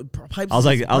just pipes. I was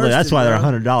like, that's why they're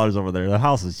 $100. $100 over there. The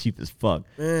house is cheap as fuck.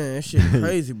 Man, that shit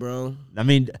crazy, bro. I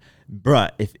mean, bruh,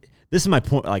 if this is my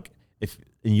point, like if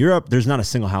in Europe there's not a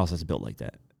single house that's built like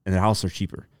that, and their houses are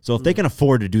cheaper. So if they can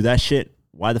afford to do that shit,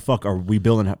 why the fuck are we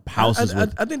building houses? I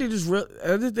think they just.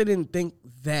 I think they didn't think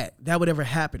that would ever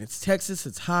happen. It's Texas.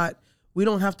 It's hot. We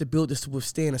don't have to build this to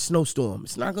withstand a snowstorm.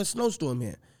 It's not gonna snowstorm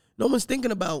here. No one's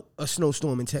thinking about a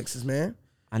snowstorm in Texas, man.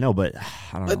 I know, but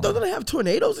I don't Like, know. don't they have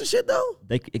tornadoes and shit though?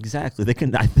 Exactly. They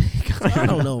can. I think. I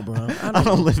don't know, bro. I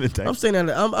don't live in Texas. I'm saying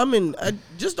that I'm in.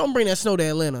 Just don't bring that snow to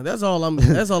Atlanta. That's all I'm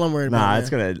worried about.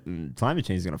 Nah, man. it's climate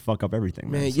change is gonna fuck up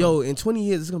everything, man. Man, So, yo, in 20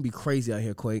 years it's gonna be crazy out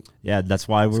here, Quake. yeah, that's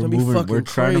why we're gonna be moving. fucking We're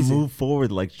trying to crazy. move forward,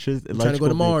 Trying to go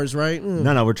to Mars, right?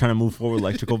 No, we're trying to move forward,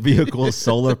 electrical vehicles,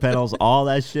 solar panels, all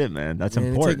that shit, man. That's Man,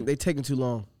 important. they taking too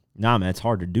long. Nah, man, it's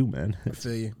hard to do, man. I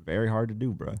feel you. Very hard to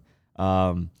do, bro.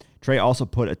 Trey also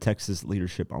put a Texas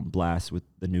leadership on blast with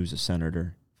the news of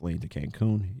Senator fleeing to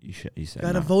Cancun. He said,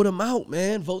 Gotta nah. vote him out,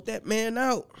 man. Vote that man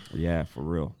out. Yeah, for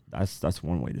real. That's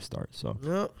one way to start. So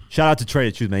Yep. shout out to Trey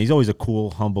the Truth, man. He's always a cool,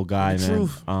 humble guy, The man.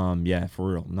 truth. Yeah,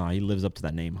 for real. No, he lives up to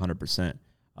that name 100%.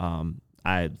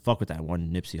 I fuck with that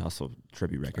one Nipsey Hussle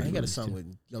tribute record. He got a released, song too.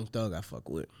 with Young Thug I fuck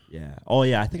with. Yeah. Oh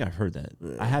yeah, I think I've heard that.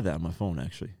 I have that on my phone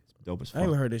actually. It's dope as I fuck.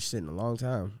 haven't heard this shit in a long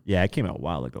time. Yeah, it came out a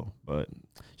while ago, but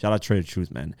shout out Trey the Truth,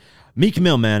 man. Meek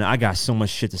Mill, man, I got so much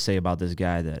shit to say about this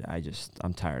guy that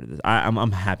I'm tired of this.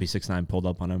 I'm happy 6ix9ine pulled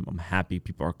up on him. I'm happy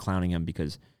people are clowning him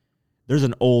because there's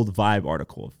an old Vibe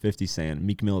article of 50 saying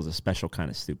Meek Mill is a special kind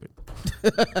of stupid.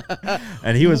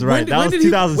 And he was right. That was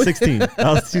 2016. That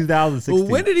was 2016. Well,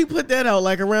 when did he put that out?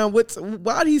 Like around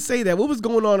why did he say that? What was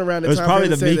going on around the It was time? probably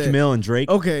for him the to say Meek that? Mill and Drake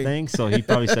Okay. thing, so he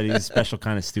probably said he's a special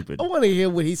kind of stupid. I want to hear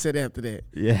what he said after that.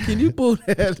 Yeah. Can you pull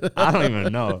that? I don't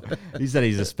even know. He said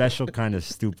he's a special kind of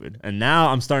stupid. And now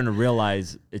I'm starting to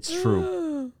realize it's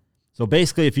true. So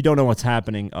basically, if you don't know what's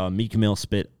happening, Meek Mill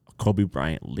spit a Kobe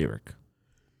Bryant lyric.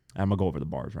 I'm going to go over the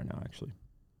bars right now, actually.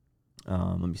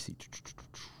 Let me see.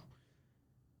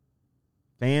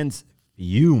 Fans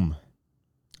fume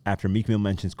after Meek Mill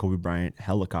mentions Kobe Bryant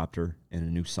helicopter in a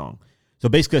new song. So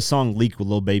basically, a song leaked with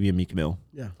Lil Baby and Meek Mill.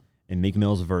 Yeah. And Meek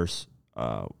Mill's verse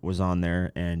was on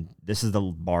there, and this is the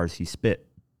bars he spit.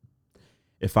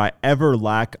 If I ever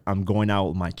lack, I'm going out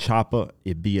with my chopper.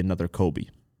 It be another Kobe.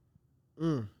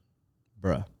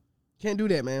 Bruh. Can't do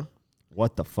that, man.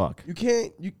 What the fuck? You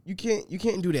can't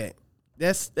do that.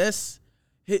 That's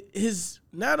his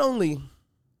not only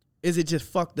is it just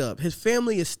fucked up, his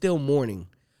family is still mourning.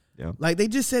 Yeah. Like they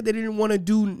just said they didn't want to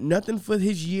do nothing for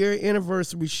his year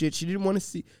anniversary shit. She didn't want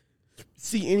to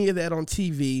see any of that on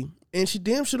TV. And she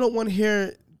damn sure don't want to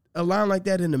hear a line like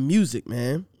that in the music,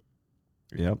 man.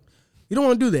 Yep. You don't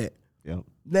want to do that. Yep.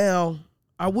 Now,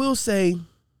 I will say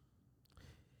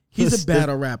he's a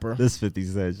battle rapper. This 50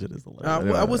 Cent shit is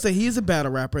hilarious. I would say he is a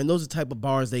battle rapper, and those are the type of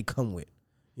bars they come with.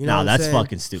 You know Nah, what I'm that's saying?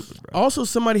 fucking stupid, bro. Also,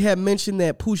 somebody had mentioned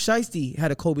that Pooh Shiesty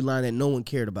had a Kobe line that no one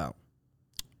cared about.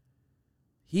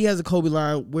 he has a Kobe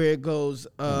line where it goes,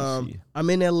 I'm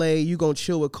in LA, you gonna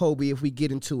chill with Kobe if we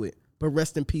get into it. But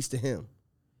rest in peace to him.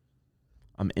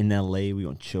 I'm in LA, we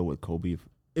gonna chill with Kobe.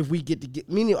 If we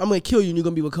meaning I'm gonna kill you and you're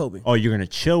gonna be with Kobe. Oh, you're gonna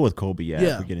chill with Kobe,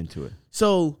 if we get into it.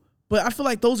 So, but I feel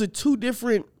like those are two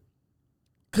different,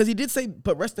 because he did say,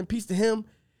 but rest in peace to him.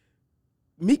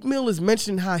 Meek Mill is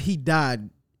mentioning how he died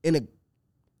in a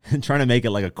trying to make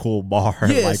it like a cool bar.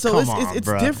 Yeah, like, so it's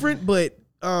bruh. different, but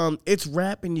it's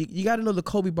rap, and you got to know the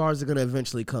Kobe bars are gonna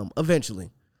eventually come. Eventually,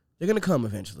 they're gonna come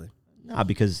eventually. Nah,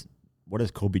 because what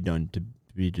has Kobe done to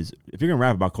be just? If you're gonna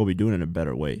rap about Kobe, do it in a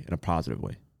better way, in a positive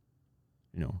way.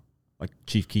 You know, like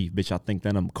Chief Keef, bitch. I think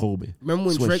then I'm Kobe.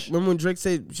 Remember when Drake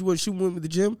said she went with the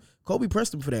gym? Kobe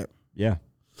pressed him for that. Yeah.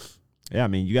 I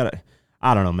mean, you gotta.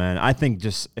 I don't know, man. I think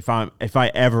just if I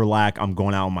ever lack, I'm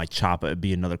going out on my chopper. It'd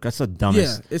be another. That's the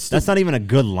dumbest. Yeah, that's not even a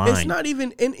good line. It's not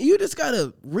even, and you just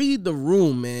gotta read the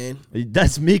room, man.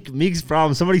 That's Meek's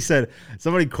problem.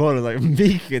 Somebody quoted like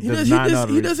Meek. He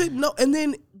doesn't know. And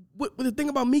then what the thing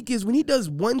about Meek is when he does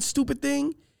one stupid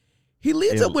thing, he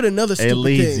leads up with another stupid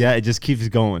thing. Yeah, it just keeps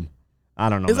going. I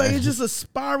don't know. It's like it's just a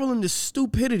spiral into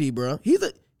stupidity, bro.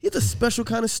 He's a special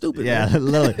kind of stupid. Yeah,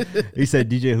 literally. He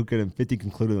said DJ Hookah and 50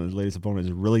 concluded on his latest opponent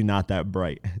is really not that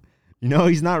bright. You know,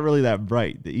 he's not really that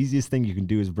bright. The easiest thing you can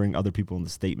do is bring other people in the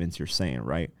statements you're saying,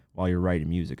 right? While you're writing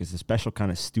music. It's a special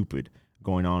kind of stupid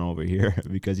going on over here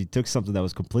because he took something that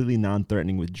was completely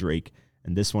non-threatening with Drake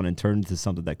and this one and turned into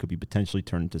something that could be potentially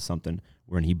turned into something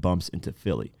when he bumps into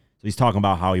Philly. So he's talking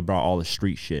about how he brought all the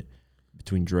street shit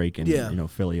between Drake and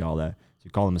Philly, all that. So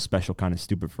you call him a special kind of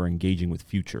stupid for engaging with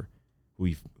Future, who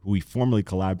he formerly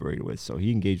collaborated with. So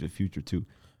he engaged with Future too.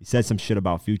 He said some shit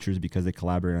about Futures because they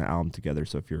collaborated on an album together.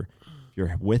 So if you're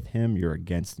with him, you're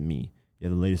against me. You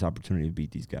have the latest opportunity to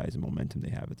beat these guys and momentum they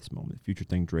have at this moment. Future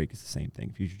thing, Drake is the same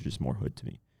thing. Future's just more hood to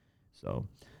me. So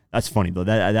that's funny though.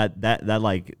 That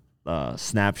like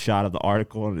snapshot of the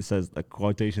article and it says the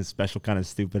quotation special kind of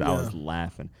stupid. Yeah. I was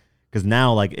laughing because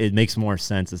now like it makes more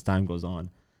sense as time goes on.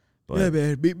 But yeah,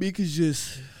 man, Meek is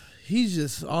just. He's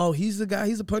the guy.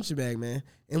 He's a punching bag, man.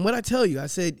 And what I tell you, I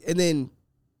said, and then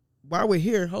while we're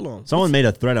here, hold on. Someone made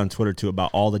a thread on Twitter too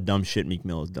about all the dumb shit Meek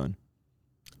Mill has done.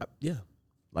 Yeah,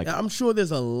 like I'm sure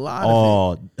there's a lot.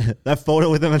 Oh, that photo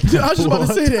with him. At the I was just about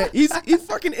to say that he's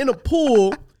fucking in a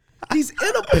pool. He's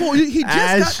in a pool. He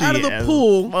just got out of the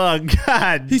pool. Oh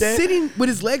God! He's sitting with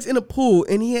his legs in a pool,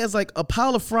 and he has like a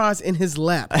pile of fries in his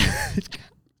lap.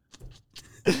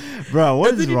 Bro,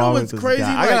 what is wrong with this guy? Like,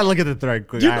 I gotta look at the thread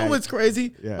quick. You know what's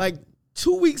crazy? Yeah. Like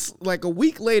 2 weeks, like a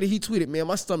week later, he tweeted, "Man,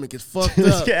 my stomach is fucked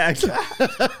up."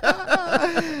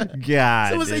 God,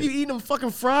 someone said you eating them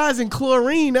fucking fries and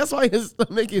chlorine. That's why his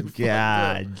stomach is fucked up.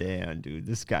 God damn, dude,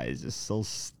 this guy is just so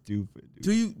stupid.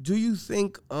 Dude. Do you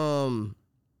think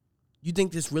you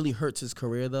think this really hurts his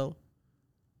career though?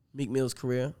 Meek Mill's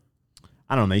career.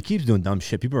 I don't know. He keeps doing dumb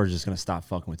shit. People are just gonna stop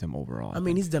fucking with him overall. I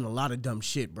mean, he's done a lot of dumb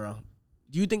shit, bro.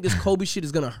 Do you think this Kobe shit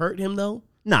is gonna hurt him though?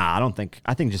 Nah, I don't think.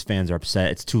 I think just fans are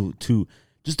upset. It's too.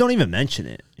 Just don't even mention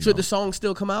it. Should the song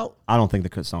still come out? I don't think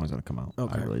the song is gonna come out.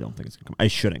 Okay. I really don't think it's gonna come out. It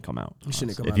shouldn't come out. It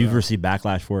shouldn't come out. If you've received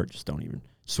backlash for it, just don't even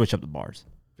switch up the bars.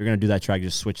 If you're gonna do that track,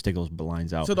 just take those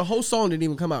lines out. So the whole song didn't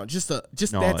even come out. Just that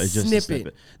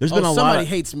snippet. There's been a lot. Somebody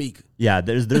hates Meek. Yeah,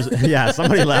 there's yeah.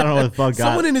 Somebody I don't know what the fuck.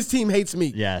 Someone in his team hates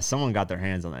Meek. Yeah, someone got their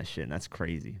hands on that shit, and that's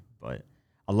crazy. But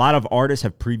a lot of artists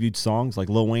have previewed songs. Like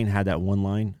Lil Wayne had that one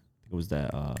line. It was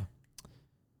that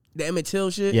the Emmett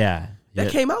Till shit. Yeah,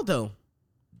 that came out though.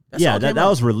 That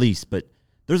was released, but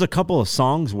there's a couple of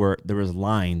songs where there was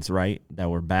lines right that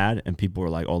were bad, and people were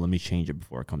like, "Oh, let me change it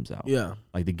before it comes out." Yeah,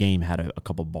 like The Game had a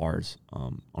couple bars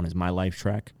on his My Life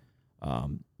track.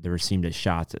 There seemed as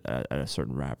shots at a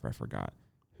certain rapper, I forgot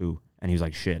who, and he was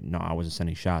like, "Shit, no, I wasn't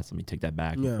sending shots. Let me take that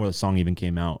back." Before the song even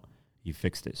came out, he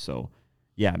fixed it. So,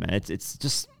 yeah, man, it's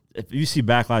just. If you see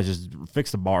backlash, just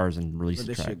fix the bars and release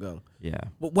the track. Shit go. Yeah.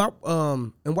 But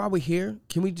while we're here,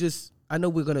 can we just? I know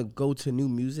we're gonna go to new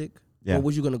music. Yeah. Or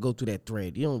was you gonna go through that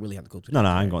thread? You don't really have to go through. No,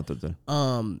 I ain't going through that.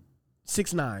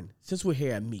 6ix9ine. Since we're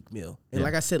here at Meek Mill, and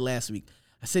like I said last week,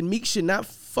 I said Meek should not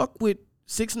fuck with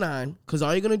 6ix9ine because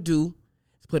all you're gonna do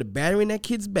is put a battery in that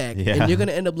kid's back, and you're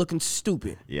gonna end up looking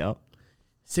stupid. Yep.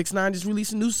 6ix9ine just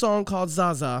released a new song called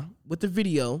Zaza with the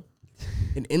video.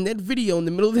 And in that video, in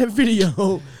the middle of that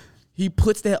video, he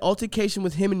puts that altercation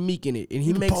with him and Meek in it. And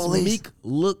he makes Meek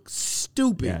look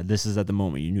stupid. Yeah, this is at the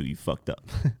moment you knew you fucked up.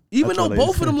 Even though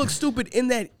both of them look stupid in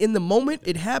the moment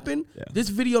it happened, this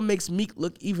video makes Meek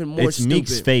look even more stupid.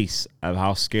 It's Meek's face of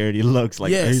how scared he looks.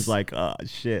 Like he's like, oh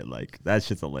shit, like that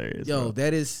shit's hilarious. Yo, bro.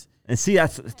 that is. And see,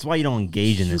 that's why you don't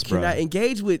engage in this, bro. You cannot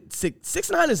engage with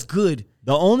 6ix9ine is good.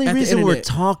 The only reason we're internet.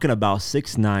 talking about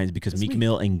 6ix9ine is because Meek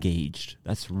Mill engaged.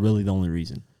 That's really the only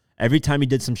reason. Every time he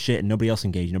did some shit and nobody else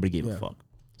engaged, nobody gave a fuck.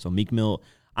 So Meek Mill,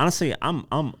 honestly,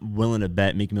 I'm willing to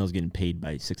bet Meek Mill's getting paid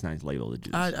by 6ix9ine's label to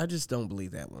do this. I just don't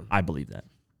believe that one. I believe that.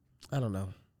 I don't know.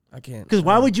 I can't. Because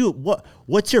why would you?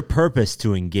 What's your purpose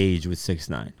to engage with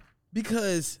 6ix9ine?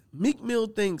 Because Meek Mill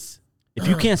thinks if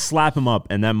you can't slap him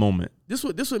up in that moment, this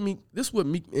what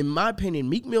Meek, in my opinion,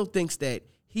 Meek Mill thinks that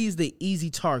he's the easy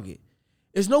target.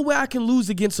 There's no way I can lose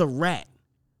against a rat.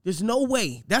 There's no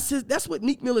way. That's what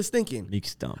Meek Mill is thinking.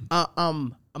 Meek's dumb.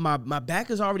 My back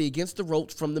is already against the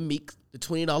ropes from the Meek, the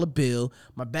 $20 bill.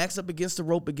 My back's up against the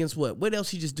rope against what? What else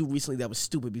he just do recently that was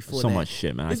stupid before so that? much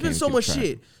shit, man. It's been so much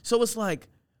shit. So it's like,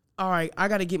 all right, I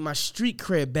got to get my street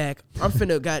cred back. I'm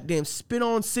finna goddamn spit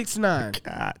on 6ix9ine.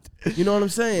 God. You know what I'm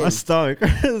saying? My stomach.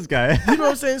 This guy. You know what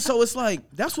I'm saying? So it's like,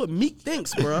 that's what Meek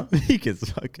thinks, bro. Meek is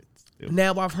fucking stupid.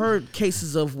 Now, I've heard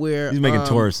cases of where... He's making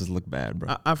Tauruses look bad,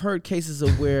 bro. I've heard cases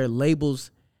of where labels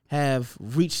have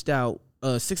reached out,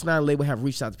 6ix9ine label have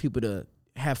reached out to people to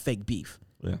have fake beef.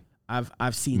 Yeah.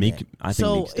 I've seen Meek, that. I think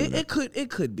so Meek's doing it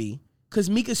could be. Because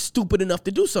Meek is stupid enough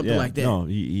to do something like that. No,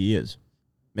 he is.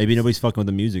 Maybe nobody's fucking with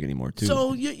the music anymore, too.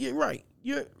 So you're right.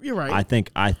 You're right. I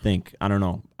think. I don't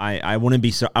know. I wouldn't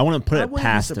be. I wouldn't put it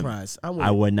past him.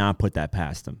 I would not put that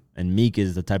past him. And Meek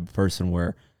is the type of person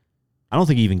where I don't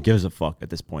think he even gives a fuck at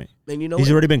this point. And you know he's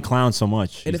already been clowned so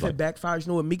much. And if it backfires, you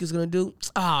know what Meek is gonna do?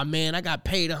 Ah, man, I got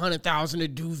paid $100,000 to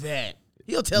do that.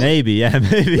 He'll tell maybe, him. yeah,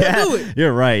 maybe. He'll do it.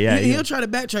 You're right. Yeah, he'll try to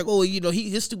backtrack. Oh, you know,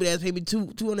 his stupid ass paid me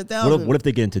 $200,000. What if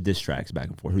they get into diss tracks back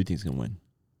and forth? Who do you think's gonna win?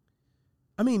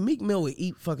 I mean, Meek Mill would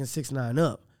eat fucking 6ix9ine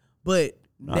up, but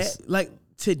like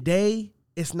today,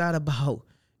 it's not about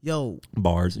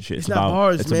bars and shit. It's not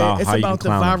bars, man. It's about the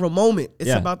viral moment.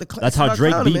 It's about the. That's how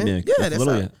Drake beat Nick. Yeah, that's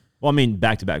literally. Well, I mean,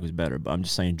 back to back was better, but I'm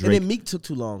just saying Drake. And then Meek took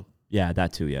too long. Yeah,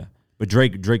 that too. Yeah, but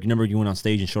Drake, remember you went on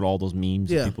stage and showed all those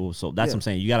memes of people. So that's what I'm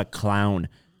saying. You got to clown.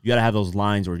 You got to have those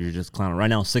lines where you're just clowning. Right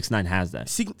now, 6ix9ine has that.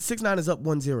 6ix9ine is up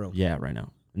 1-0. Yeah, right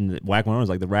now. And the Whack 1 was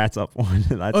like the Rat's up 1.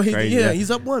 That's crazy. Yeah, he's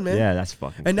up 1, man. Yeah, that's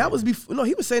fucking. And that was before. No,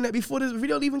 he was saying that before this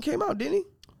video even came out, didn't he?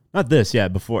 Not this, yeah,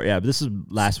 before, yeah, but this is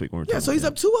last week when we were talking. Yeah, so he's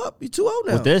up 2 up. He's 2-0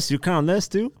 now. With this, you count this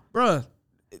too, bruh.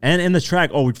 And in the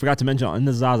track, we forgot to mention in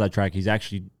the Zaza track, he's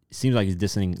actually seems like he's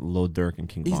dissing Lil Durk and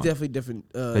King Von. He's definitely different.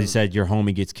 He said your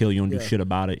homie gets killed, you don't do shit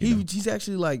about it. He's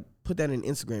actually like put that in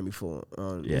Instagram before,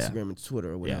 on Instagram and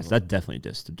Twitter or whatever. Yeah, so that definitely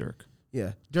diss to Durk.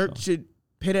 Yeah, Durk should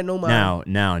pay that no mind.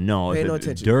 No. Pay no if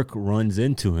attention. Durk runs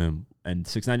into him and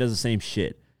 6ix9ine does the same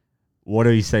shit, what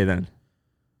do you say then?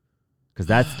 Because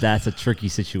that's a tricky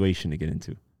situation to get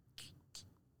into.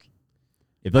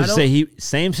 If let's say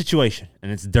same situation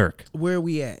and it's Durk. Where are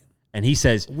we at? And he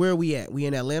says, where are we at? We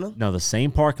in Atlanta? No, the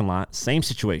same parking lot, same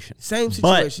situation. Same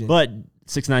situation. But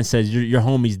 6ix9ine says your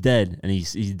homie's dead and he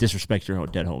disrespects your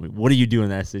dead homie. What do you do in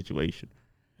that situation?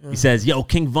 He says, yo,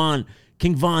 King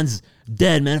Von's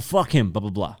dead, man. Fuck him, blah, blah,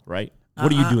 blah, right? What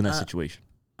do you do in that situation?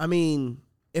 I mean,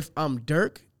 if I'm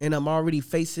Durk and I'm already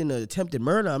facing an attempted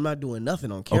murder, I'm not doing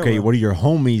nothing on camera. Okay, what are your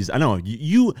homies? I know,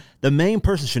 you the main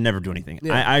person should never do anything.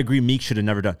 Yeah. I agree Meek should have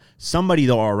never done. Somebody,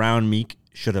 though, around Meek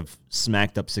should have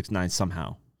smacked up 6ix9ine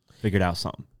somehow. Figured out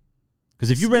something.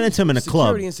 Because if you ran into him in a club.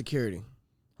 Security and security.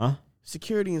 Huh?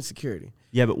 Security and security.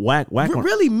 Yeah, but Whack.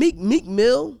 Really, Meek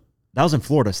Mill. That was in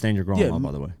Florida, Stand Your Ground Law,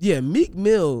 by the way. Yeah, Meek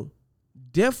Mill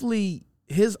definitely,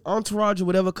 his entourage or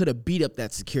whatever could have beat up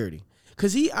that security.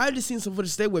 Because I just seen some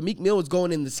footage today where Meek Mill was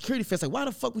going in the security fence like, why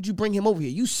the fuck would you bring him over here?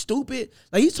 You stupid.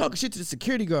 Like, he's talking shit to the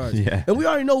security guards. Yeah. And we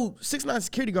already know 6ix9ine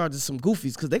security guards are some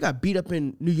goofies because they got beat up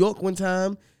in New York one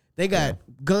time. They got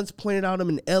guns pointed at him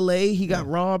in L.A. He got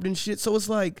robbed and shit. So it's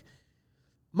like,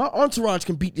 my entourage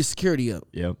can beat the security up.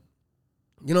 Yep.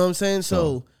 You know what I'm saying?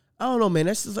 So I don't know, man.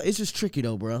 It's just tricky,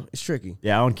 though, bro. It's tricky.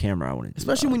 Yeah, on camera, I wouldn't.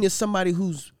 Especially when you're somebody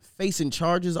who's facing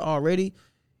charges already.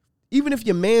 Even if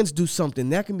your mans do something,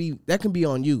 that can be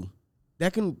on you.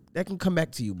 That can come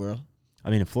back to you, bro.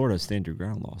 I mean, in Florida, it's stand your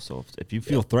ground law. So if you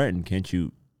feel threatened, can't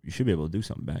you? You should be able to do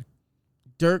something back.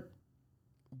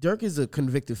 Durk is a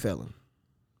convicted felon.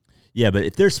 Yeah, but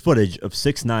if there's footage of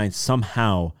 6ix9ine,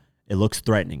 somehow it looks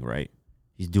threatening, right?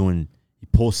 He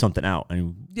pulls something out,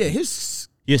 and he assumes,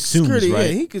 security, right?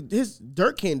 Yeah, he could.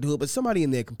 Durk can't do it, but somebody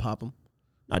in there can pop him.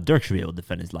 Dirk should be able to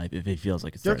defend his life if he feels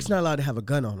like it's Dirk's not allowed to have a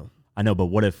gun on him. I know, but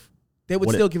what if they would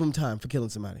still give him time for killing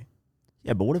somebody?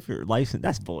 Yeah, but what if your license?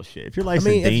 That's bullshit. If your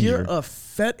license, danger.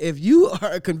 If you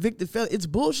are a convicted felon, it's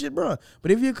bullshit, bro.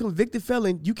 But if you're a convicted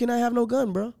felon, you cannot have no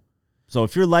gun, bro. So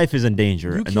if your life is in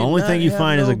danger and the only thing you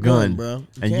find is a gun, bro,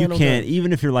 and you can't,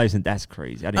 even if your life's in, that's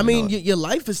crazy. I mean, your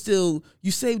life is still,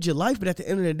 you saved your life, but at the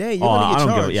end of the day, you're going to get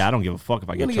charged. I don't give a fuck if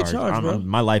I get charged. Bro.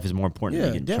 My life is more important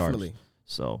than getting definitely. charged.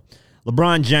 So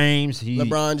LeBron James,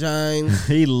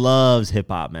 he loves hip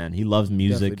hop, man. He loves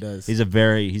music. Does. He's a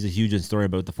huge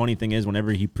historian. But the funny thing is,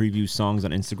 whenever he previews songs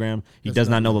on Instagram, he does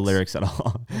not know the lyrics at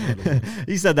all.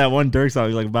 He said that one Dirk song,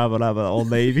 he's like, "Blah blah blah, Old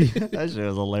Navy." That shit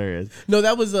was hilarious. No,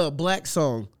 that was a Black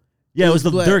song. Yeah, it was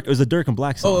the Dirk. It was the Dirk and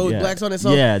Black song. Oh, it was Black song. That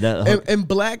song. Yeah, and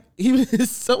Black.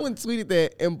 Someone tweeted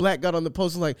that, and Black got on the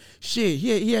post and like, shit.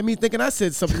 He had me thinking I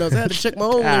said something else. I had to check my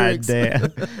own lyrics.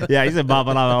 Damn. Yeah, he said "Blah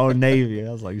blah blah, Old Navy."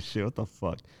 I was like, shit, what the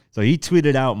fuck? So he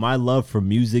tweeted out, "My love for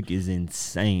music is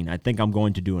insane. I think I'm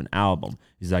going to do an album."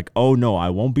 He's like, "Oh no, I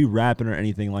won't be rapping or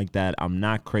anything like that. I'm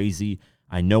not crazy.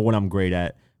 I know what I'm great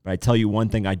at. But I tell you one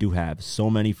thing I do have: so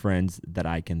many friends that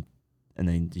I can." And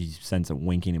then he sends a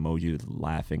winking emoji with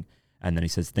laughing. And then he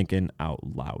says, "Thinking out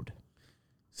loud."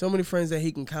 So many friends that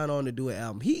he can count on to do an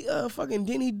album. He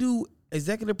didn't he do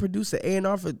executive producer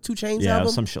A&R for 2 Chainz album? Yeah,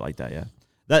 some shit like that. Yeah.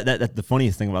 That the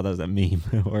funniest thing about that is that meme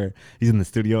where he's in the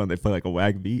studio and they play like a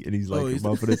whack beat and he's like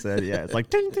bumping his head. Yeah, it's like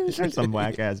ding, ding, ding, some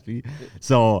whack ass beat.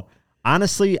 So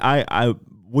honestly, I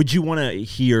would you want to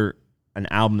hear an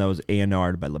album that was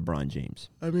A&R'd by LeBron James?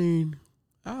 I mean,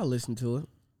 I'll listen to it.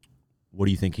 What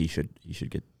do you think he should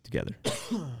get together?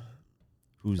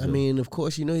 I mean, of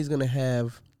course, he's gonna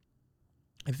have.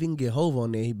 If he can get Hove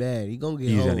on there, he bad. He gonna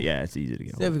get Hove. It's easy to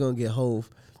get. He's never gonna get Hove.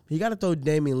 He got to throw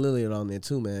Damian Lillard on there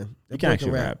too, man. He can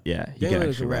actually rap. Yeah, he can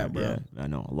actually rap, bro. Yeah, I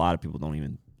know. A lot of people don't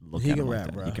even look at him like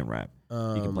that. Bro. He can rap.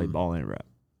 He can play ball and rap.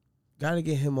 Got to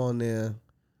get him on there.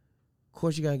 Of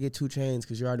course, you gotta get 2 Chainz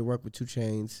because you already work with 2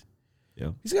 Chainz.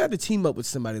 Yeah, he's gonna have to team up with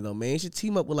somebody though, man. He should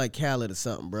team up with like Khaled or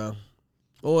something, bro.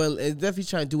 Or definitely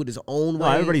trying to do it his own way.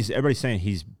 Everybody's saying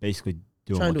he's basically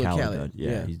doing what Khaled did.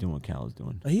 Yeah, he's doing what Khaled's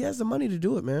doing. He has the money to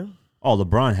do it, man. Oh,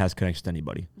 LeBron has connection to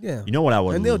anybody. Yeah. You know what I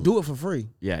would... And they'll do it for free.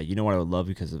 Yeah, you know what I would love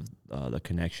because of the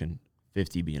connection,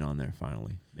 50 being on there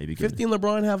finally. Maybe 50 and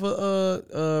LeBron have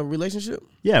a relationship?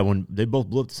 Yeah, when they both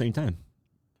blew up at the same time.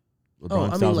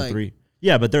 LeBron 2003. Like,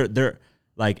 yeah, but they're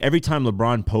like every time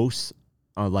LeBron posts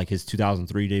like his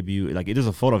 2003 debut, like there's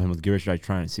a photo of him with Get Rich or Die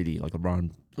Trying CD. Like LeBron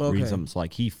reads something. So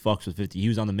like he fucks with 50. He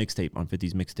was on the mixtape, on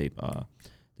 50's mixtape, the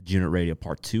Unit Radio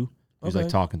Part 2. He was like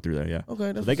talking through there, yeah.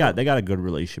 Okay, so they got a good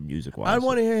relationship music wise. I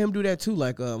want to hear him do that too,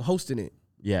 like hosting it.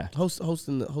 Yeah,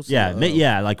 hosting.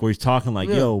 Yeah, like where he's talking like,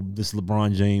 yo, this is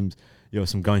LeBron James,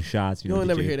 some gunshots. You don't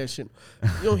never hear that shit.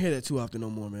 You don't hear that too often no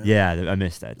more, man. Yeah, I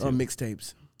missed that too. On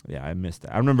mixtapes. Yeah, I missed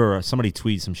that. I remember somebody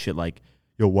tweeted some shit like,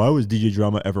 yo, why was DJ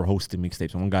Drama ever hosting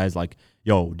mixtapes? And one guy's like,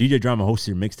 yo, DJ Drama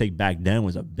hosting your mixtape back then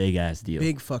was a big ass deal.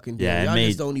 Big fucking deal. Yeah, y'all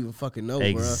just don't even fucking know,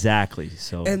 exactly. Bro.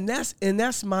 So and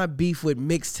that's my beef with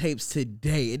mixtapes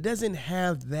today. It doesn't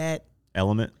have that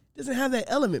element. Doesn't have that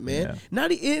element, man. Yeah.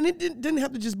 And it didn't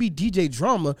have to just be DJ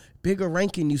Drama. Bigger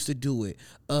Rankin used to do it.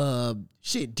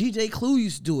 DJ Clue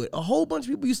used to do it. A whole bunch of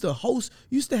people used to host.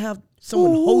 Used to have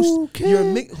someone host your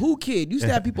Who Kid. Used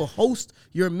to have people host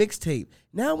your mixtape.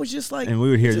 Now it's just like, and we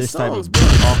would hear this songs, type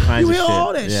of all kinds of shit. You hear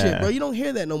all that shit, bro. You don't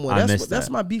hear that no more. That's that.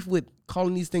 my beef with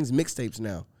calling these things mixtapes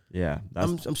now. Yeah,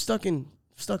 I'm stuck in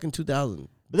 2000.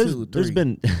 But there's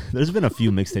been a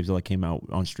few mixtapes that came out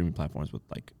on streaming platforms with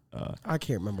like I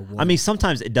can't remember one. I mean,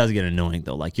 sometimes it does get annoying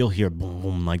though. Like you'll hear boom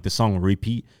boom, like the song will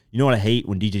repeat. You know what I hate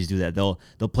when DJs do that? They'll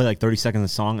play like 30 seconds of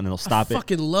the song and then they'll stop I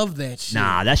fucking love that shit.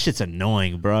 Nah, that shit's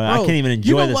annoying, bro. I can't even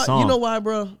enjoy the song. You know why,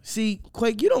 bro? See,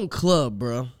 Quake, you don't club,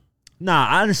 bro. Nah,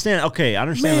 I understand. Okay, I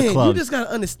understand the club. You just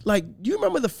gotta understand. Like, you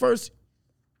remember the first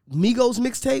Migos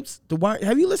mixtapes?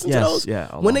 Have you listened to those? Yeah.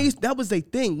 That was their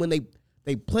thing when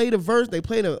they played a verse, they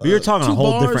played a. But you're talking a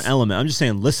whole bars. different element. I'm just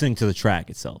saying, listening to the track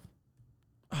itself.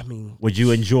 I mean, would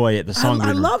you enjoy it? The song.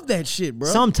 I love that shit, bro.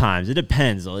 Sometimes it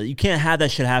depends. You can't have that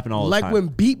shit happen all the time. Like when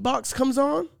beatbox comes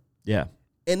on. Yeah.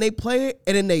 And they play it,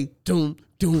 and then they doom,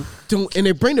 and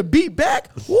they bring the beat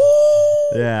back. Woo!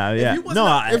 Yeah.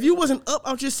 If you wasn't up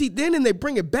out your seat then, and they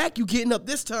bring it back, you getting up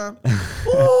this time.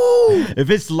 Woo! If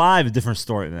it's live, a different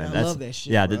story, man. I love that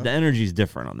shit. Yeah, bro. the energy is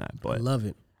different on that. But I love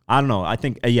it. I don't know. I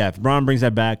think if Bron brings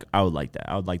that back, I would like that.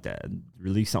 I would like that.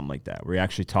 Release something like that. We're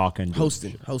actually talking,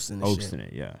 hosting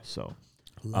it. Yeah. So,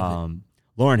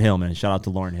 Lauryn Hill, man. Shout out to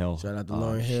Lauryn Hill. Shout out to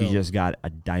Lauryn Hill. She just got a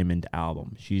diamond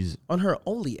album. She's on her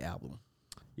only album.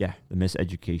 Yeah, The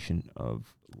Miseducation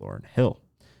of Lauryn Hill.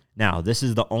 Now, this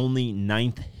is the only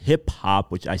 9th hip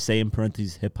hop, which I say in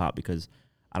parentheses hip hop because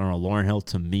I don't know. Lauryn Hill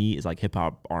to me is like hip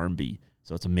hop R&B,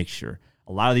 so it's a mixture.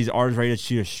 A lot of these artists right now,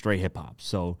 she is straight hip hop.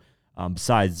 So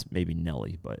besides maybe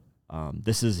Nelly, but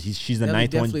She's the Nelly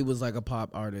ninth one. definitely was like a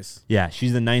pop artist. Yeah,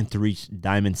 she's the ninth to reach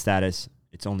diamond status.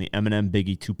 It's only Eminem,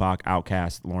 Biggie, Tupac,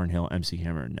 Outkast, Lauryn Hill, MC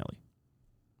Hammer, and Nelly.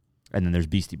 And then there's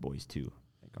Beastie Boys too,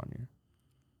 I think, on here.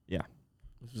 Yeah.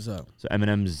 What's up? So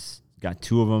Eminem's got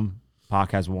 2 of them.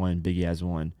 Pac has 1. Biggie has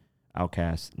 1.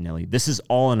 Outkast, Nelly. This is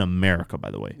all in America,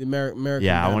 by the way. The American.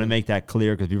 Yeah, I want to make that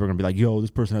clear because people are gonna be like, "Yo,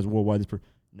 this person has worldwide."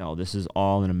 No, this is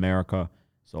all in America.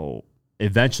 So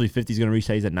eventually, 50's gonna reach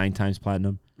that. He's at 9 times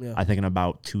platinum. Yeah. I think in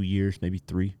about 2 years, maybe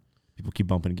 3. People keep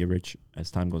bumping and get rich as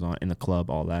time goes on in the club.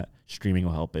 All that streaming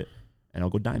will help it, and it'll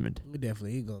go diamond.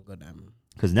 Definitely, he gonna go diamond.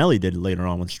 Because Nelly did it later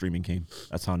on when streaming came.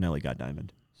 That's how Nelly got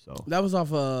diamond. So that was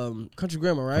off Country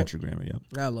Grammar, right? Country Grammar,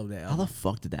 yeah. I love that album. How the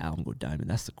fuck did the album go diamond?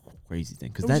 That's the crazy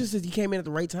thing. It was just that he came in at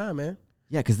the right time, man.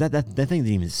 Yeah, because that thing didn't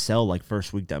even sell like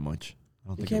first week that much. I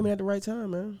don't He think came in at the right time,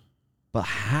 man. But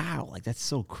how? Like, that's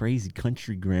so crazy.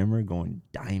 Country Grammar going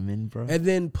diamond, bro. And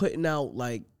then putting out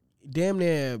like damn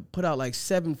near put out like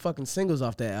 7 fucking singles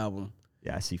off that album.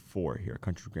 Yeah, I see 4 here.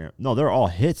 Country Grammar. No, they're all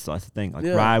hits. So that's the thing. Like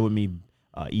Ride With Me,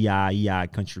 EI,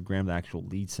 Country Grammar, the actual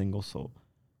lead single. So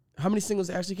how many singles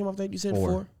actually came off that? You said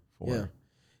 4? 4. Yeah.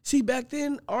 See, back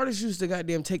then artists used to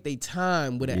goddamn take their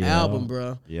time with an album,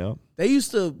 bro. Yeah. They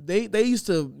used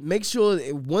to make sure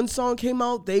if one song came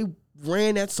out, they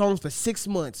ran that song for 6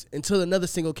 months until another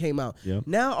single came out. Yep.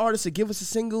 Now artists will give us a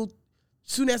single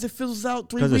soon as it fizzles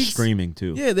out 3 weeks. Because of streaming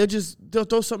too. Yeah, they'll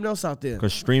throw something else out there.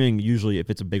 Because streaming usually,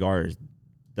 if it's a big artist,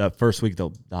 the first week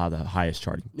they'll have the highest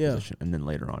charting position, and then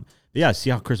later on. But yeah, see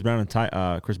how Chris Brown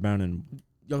and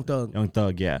Young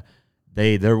Thug, yeah.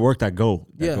 Their work that Go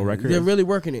record. They're really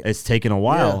working it. It's taken a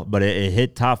while, but it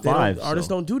hit top 5. Artists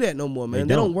don't do that no more, man.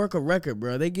 They don't work a record,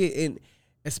 bro. They get in,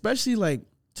 especially like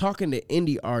talking to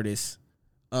indie artists,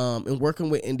 and working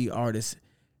with indie artists.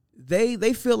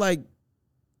 They feel like,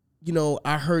 you know,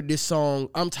 I heard this song.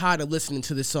 I'm tired of listening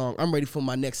to this song. I'm ready for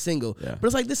my next single. Yeah. But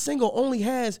it's like this single only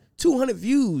has 200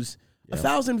 views.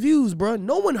 1,000 views, bro.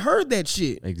 No one heard that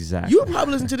shit. Exactly. You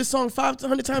probably listened to this song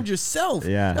 500 times yourself.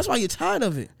 Yeah. That's why you're tired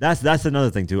of it. That's another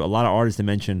thing, too. A lot of artists that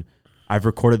mention, I've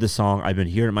recorded this song. I've been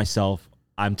hearing it myself.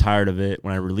 I'm tired of it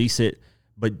when I release it.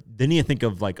 But then you think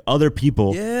of, like, other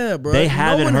people. Yeah, bro. They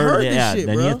haven't heard it. This shit,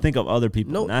 then bro. you think of other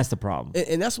people. No, and that's the problem.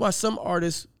 And that's why some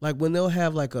artists, like, when they'll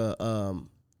have, like, a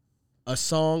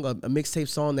song, a mixtape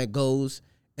song that goes,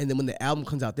 and then when the album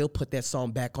comes out, they'll put that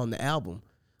song back on the album.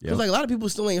 Because like a lot of people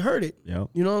still ain't heard it. Yep.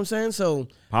 You know what I'm saying? So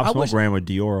Pop Smoke ran with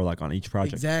Dior like on each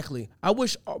project. Exactly. I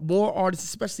wish more artists,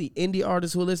 especially indie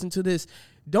artists who listen to this,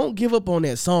 don't give up on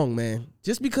that song, man.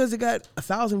 Just because it got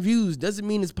 1,000 views doesn't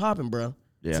mean it's popping, bro.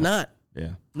 Yeah. It's not.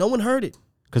 Yeah. No one heard it.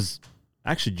 Because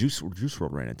actually Juice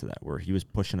WRLD ran into that where he was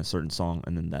pushing a certain song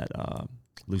and then that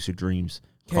Lucid Dreams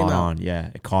caught on.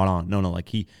 Yeah, it caught on. No, like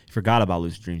he forgot about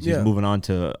Lucid Dreams. He's moving on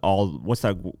to what's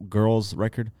that Girls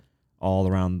record? All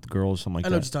Around the Girls, something like that. I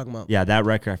know what you're talking about. Yeah, that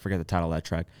record, I forget the title of that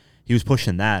track. He was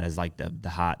pushing that as like the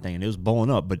hot thing, and it was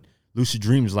blowing up. But Lucid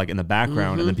Dreams was like in the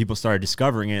background, and then people started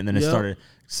discovering it, and then it started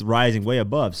rising way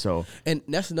above. So, and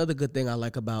that's another good thing I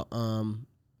like about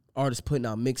artists putting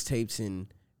out mixtapes and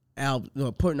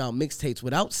putting out mixtapes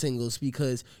without singles,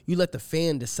 because you let the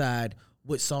fan decide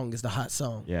what song is the hot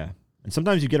song. Yeah, and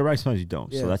sometimes you get it right, sometimes you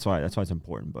don't. Yeah. So that's why it's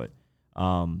important. But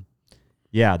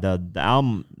yeah, the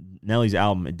album. Nelly's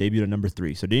album, it debuted at number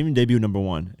 3. So it didn't even debut number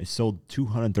 1. It sold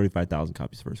 235,000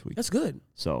 copies the first week. That's good.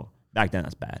 So back then,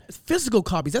 that's bad. It's physical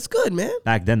copies. That's good, man.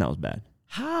 Back then, that was bad.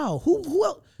 How? Who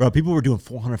else? Bro, people were doing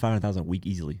 400,000, 500,000 a week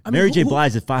easily. Mary J.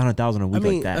 Blige did 500,000 a week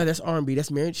like that. That's R&B.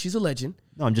 That's Mary. She's a legend.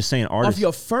 No, I'm just saying artists. Off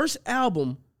your first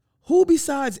album, who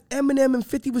besides Eminem and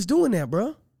 50 was doing that,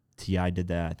 bro? T.I. did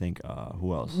that, I think.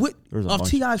 Who else? Off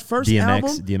T.I.'s first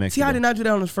album? DMX T.I. did not do that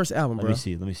on his first album, bro. Let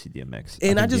me see DMX.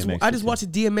 And I just watched a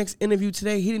DMX interview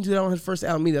today. He didn't do that on his first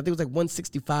album either. I think it was like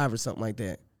 165 or something like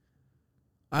that.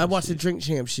 I watched the Drink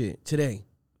Champ shit today.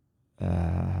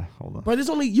 Hold on. Bro,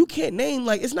 you can't name,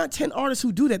 like, it's not 10 artists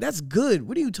who do that. That's good.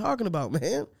 What are you talking about,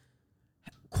 man?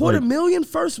 $250,000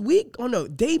 first week on a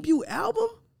debut album?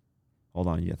 Hold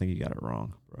on. Yeah, I think you got it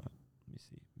wrong, bro. Let me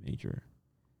see. Major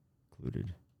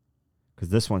included. Because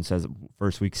this one says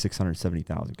first week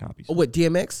 670,000 copies. Oh, what,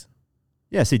 DMX?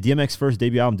 Yeah, see, DMX first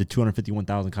debut album did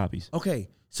 251,000 copies. Okay,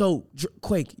 so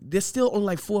Quake, there's still only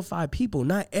like 4 or 5 people.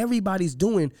 Not everybody's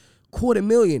doing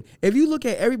 $250,000. If you look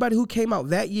at everybody who came out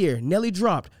that year, Nelly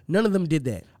dropped. None of them did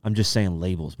that. I'm just saying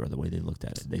labels, bro. The way they looked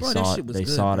at it, they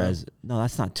saw it as no.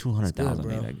 That's not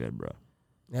 200,000. Ain't that good, bro?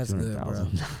 That's good, bro.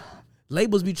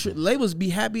 Labels be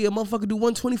happy a motherfucker do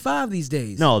 125 these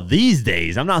days. No, these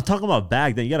days. I'm not talking about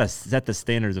back then. You gotta set the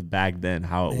standards of back then,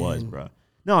 how it was, bro.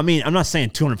 No, I mean, I'm not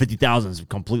saying 250,000 is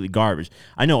completely garbage.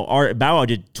 I know Bow Wow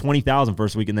did 20,000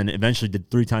 first week and then eventually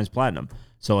did 3 times platinum.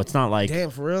 So it's not like damn,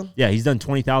 for real. Yeah, he's done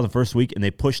 20,000 first week and they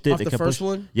pushed it. Off the first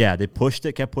one. Yeah, they pushed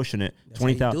it, kept pushing it.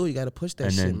 20,000. You got to push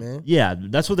that shit, man. Yeah,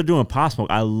 that's what they're doing with Pop Smoke.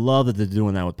 I love that they're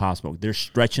doing that with Pop Smoke. They're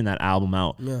stretching that album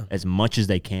out as much as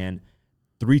they can.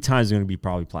 3 times is going to be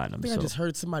probably platinum. I just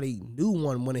heard somebody new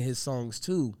on one of his songs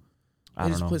too. I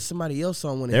don't know. Put somebody else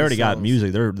on one of his songs. They already got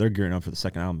music. They're gearing up for the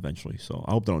second album eventually. So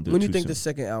I hope they don't do it too soon. When do you think the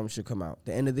second album should come out?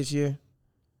 The end of this year?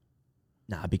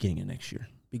 Nah, beginning of next year.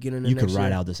 Beginning of next year? You could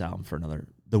ride out this album for another.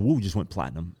 The Woo just went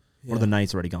platinum. Or the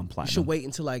Night's already gone platinum. You should wait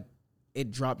until like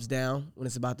it drops down when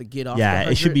it's about to get off. Yeah,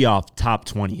 it should be off top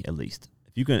 20 at least.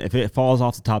 If it falls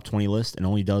off the top 20 list and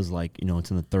only does like,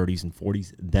 it's in the 30s and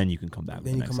 40s, then you can come back. Then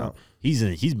with the next album.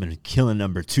 He's been killing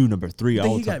number 2, number 3 all the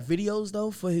time. He got videos though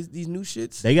for these new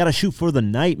shits. They got to shoot for the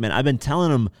night, man. I've been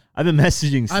telling him. I've been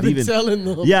messaging Steven. I've been telling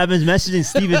them. Yeah, I've been messaging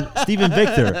Steven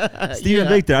Victor. Steven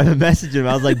Victor. I've been messaging him.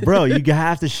 I was like, bro, you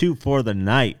have to shoot for the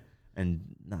night. And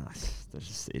nah, they're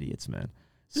just idiots, man.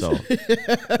 So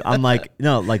I'm like,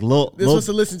 no, like Lil. This was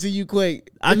to listen to you,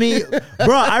 Quake. I mean,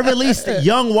 bro, I released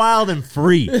Young, Wild, and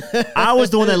Free. I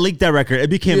was the one that leaked that record. It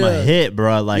became a hit,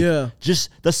 bro. Like, just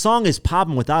the song is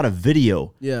popping without a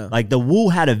video. Yeah. Like the Woo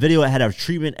had a video, it had a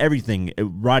treatment, everything.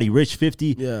 Roddy Ricch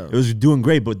 50. Yeah. It was doing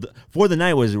great, but For the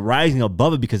Night was rising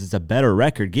above it because it's a better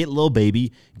record. Get Lil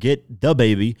Baby, get Da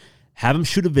Baby, have him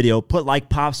shoot a video, put like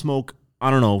Pop Smoke. I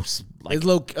don't know. Like, it's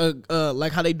little,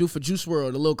 like how they do for Juice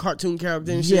WRLD, a little cartoon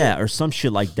character and shit. Yeah, or some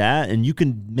shit like that, and you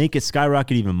can make it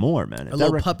skyrocket even more, man. A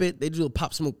little puppet. They do a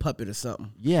Pop Smoke puppet or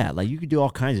something. Yeah, like you could do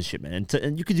all kinds of shit, man.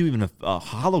 And you could do even a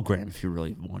hologram if you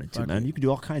really wanted to, man. You could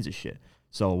do all kinds of shit.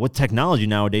 So with technology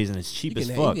nowadays, and it's cheap as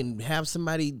fuck. You can have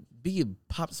somebody be a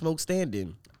Pop Smoke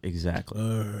stand-in. Exactly.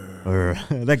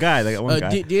 That guy, that one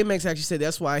guy. DMX actually said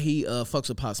that's why he fucks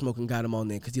with Pop Smoke and got him on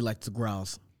there, because he likes the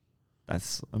growls.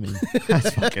 That's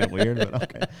fucking weird, but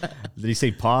okay. Did he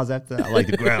say pause after that? I like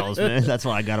the growls, man. That's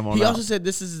why I got him on. He also said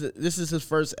this is his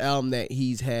first album that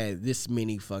he's had this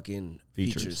many fucking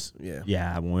features.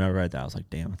 Yeah. When I read that, I was like,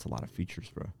 damn, that's a lot of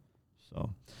features, bro.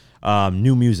 So,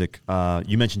 new music.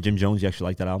 You mentioned Jim Jones. You actually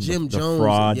like that album? Jim Jones, the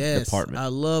Fraud yes, Department. I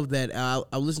love that.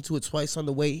 I listened to it twice on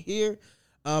the way here,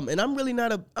 and I'm really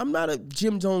not a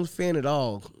Jim Jones fan at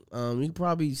all. You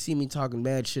probably see me talking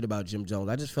mad shit about Jim Jones.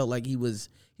 I just felt like he's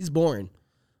boring.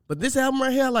 But this album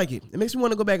right here, I like it. It makes me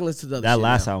want to go back and listen to the other shit. That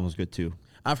last album was good too.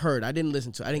 I've heard. I didn't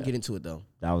listen to it. I didn't get into it though.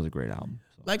 That was a great album.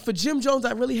 So. Like for Jim Jones,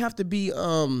 I really have to be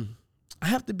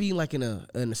like in a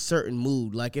certain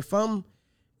mood. Like if I'm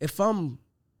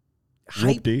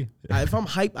hype, if I'm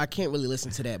hype, I can't really listen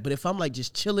to that. But if I'm like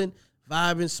just chilling,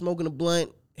 vibing, smoking a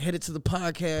blunt, headed to the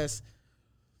podcast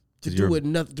to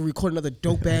record another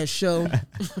dope ass show.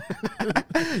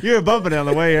 You were bumping it on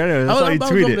the way here. That's how you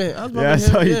tweeted. I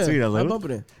saw you tweet. I was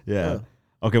bumping it. Yeah.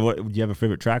 Okay. What do you have a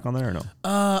favorite track on there or no?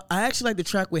 I actually like the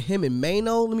track with him and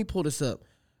Mano. Let me pull this up.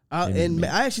 I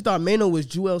actually thought Mano was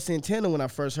Joel Santana when I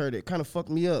first heard it. Kind of fucked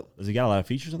me up. Does he got a lot of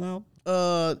features on the album?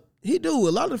 He do. A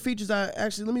lot of the features I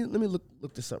actually let me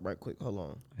look this up right quick. Hold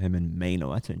on. Him and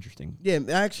Mano. That's interesting. Yeah,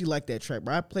 I actually like that track,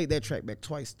 bro. I played that track back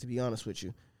twice, to be honest with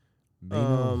you.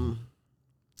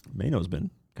 Mano's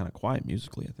been kind of quiet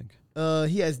musically, I think.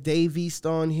 He has Dave East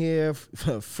on here,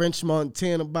 French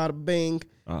Montana, Bada Bing,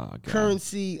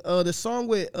 Currency. The song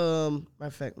with matter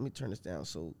of fact, let me turn this down.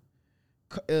 So,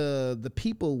 the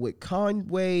people with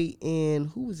Conway and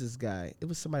who was this guy? It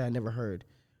was somebody I never heard.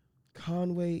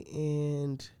 Conway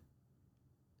and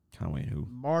who?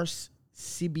 Mark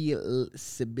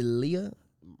Sibilia.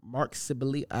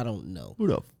 I don't know. Who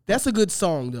the? That's a good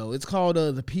song though. It's called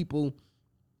 "The People."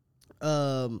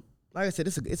 Like I said,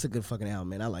 it's a good fucking album,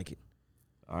 man. I like it.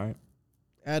 All right.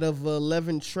 Out of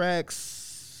 11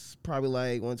 tracks, probably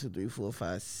like 1, 2, 3, 4,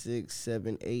 5, 6,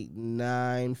 7, 8,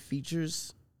 9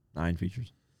 features. 9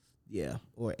 features. Yeah,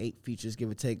 or 8 features, give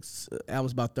or take.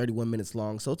 Album's about 31 minutes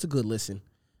long, so it's a good listen.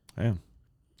 Damn,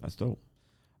 that's dope.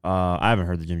 I haven't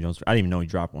heard the Jim Jones. I didn't even know he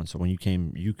dropped one. So when you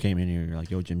came in here, you're like,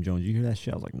 "Yo, Jim Jones, you hear that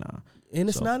shit?" I was like, "Nah." And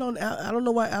it's not on. I don't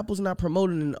know why Apple's not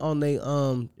promoting it on their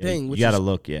thing. You gotta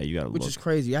look. Yeah, you gotta look. Which is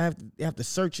crazy. You have to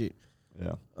search it.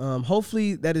 Yeah.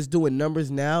 Hopefully that is doing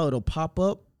numbers now. It'll pop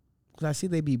up because I see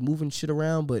they be moving shit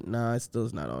around, but nah, it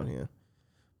still's not on here.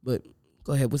 But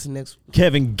go ahead. What's the next?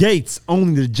 Kevin Gates,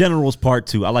 Only the Generals Part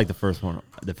 2. I like the first one.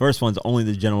 The first one's Only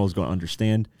the Generals Gonna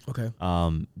Understand. Okay.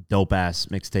 Dope ass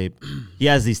mixtape. He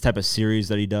has these type of series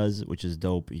that he does, which is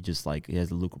dope. He has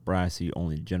the Luca Brasi,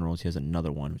 Only the Generals. He has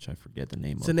another one which I forget the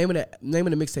name of. So name of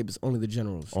the mixtape is Only the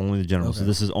Generals. Only the Generals. Okay. So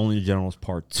this is Only the Generals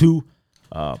Part 2.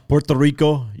 Puerto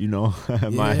Rico, you know,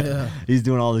 Yeah. he's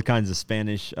doing all the kinds of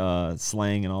Spanish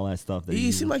slang and all that stuff. That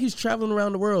He seems like he's traveling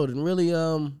around the world and really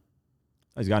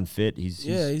he's gotten fit. He's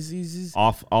he's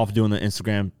off doing the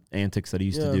Instagram antics that he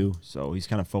used to Yeah. do. So he's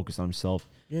kind of focused on himself.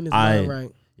 getting his mind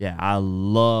right. Yeah, I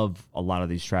love a lot of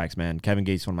these tracks, man. Kevin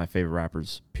Gates is one of my favorite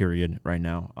rappers, period, right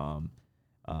now.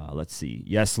 Let's see.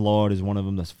 Yes, Lord is one of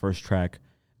them. That's the first track.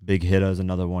 Big Hitta is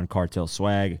another one. Cartel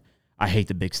Swag. I hate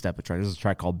the Big Steppa track. There's a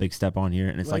track called Big Step on here,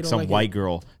 and it's Why you like don't some like white it?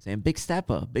 girl saying Big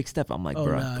Steppa, Big Steppa. I'm like, Oh,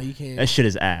 bro, nah, you can't. that shit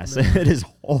is ass. It is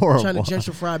horrible. Trying to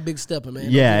gentrify Big Steppa, man.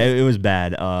 Yeah, it was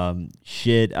bad.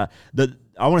 Shit. I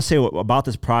want to say about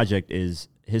this project is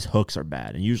his hooks are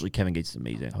bad, and usually Kevin Gates is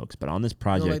amazing at hooks, but on this You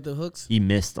project, don't like the hooks? he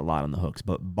missed a lot on the hooks.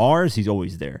 But bars, he's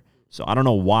always there. So I don't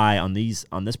know why on this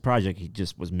project he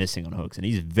just was missing on hooks, and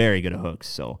he's very good at hooks.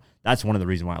 So that's one of the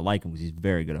reasons why I like him, because he's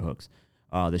very good at hooks.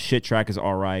 The shit track is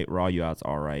all right. Raw You Out's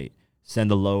all right.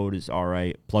 Send a Load is all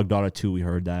right. Plug Daughter 2, we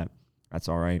heard that. That's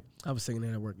all right. I was singing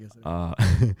that at work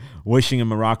yesterday. Wishing in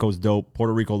Morocco's dope.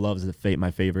 Puerto Rico Loves is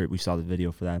my favorite. We saw the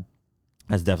video for that.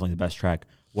 That's definitely the best track.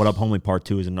 What Up Homely Part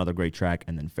 2 is another great track.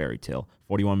 And then Fairy Tale.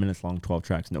 41 minutes long, 12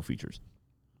 tracks, no features.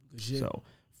 Good shit. So,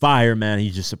 fire, man.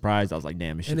 He's just surprised. I was like,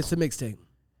 damn. And it's a mixtape.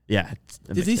 Yeah.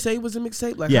 Did he say it was a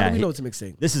mixtape? Like, Yeah, how do we know it's a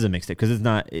mixtape? This is a mixtape because it's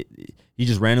not. He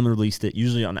just randomly released it.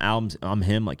 Usually on albums, I'm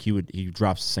him. Like he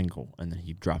drops a single and then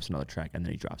he drops another track and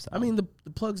then he drops that. I mean, the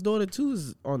Plug's Daughter 2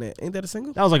 is on that. Ain't that a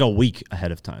single? That was like a week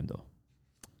ahead of time though,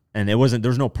 and it wasn't.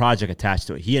 There's no project attached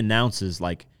to it. He announces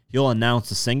he'll announce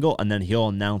the single and then he'll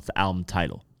announce the album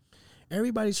title.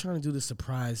 Everybody's trying to do the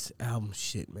surprise album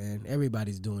shit, man.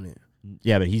 Everybody's doing it.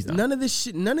 Yeah, but he's not. None of this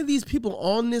shit. None of these people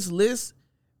on this list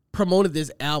promoted this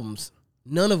albums.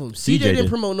 None of them. CJ didn't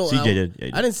promote no CJ album. did. Yeah,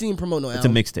 he did. I didn't see him promote no It's a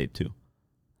album. mixtape too.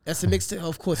 That's a mixtape.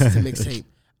 Of course, it's a mixtape.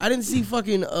 I didn't see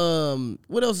fucking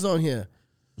what else is on here?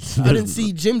 I didn't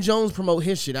see Jim Jones promote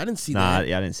his shit. I didn't see that.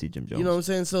 Yeah, I didn't see Jim Jones. You know what I'm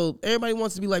saying? So everybody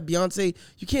wants to be like Beyonce.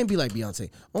 You can't be like Beyonce.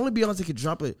 Only Beyonce could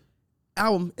drop an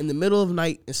album in the middle of the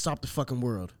night and stop the fucking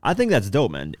world. I think that's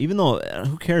dope, man. Even though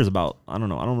who cares about? I don't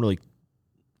know. I don't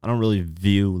really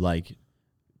view like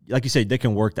you say, they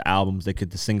can work the albums,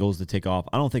 the singles to take off.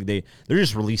 I don't think they're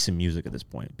just releasing music at this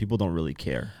point. People don't really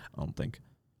care. I don't think.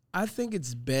 I think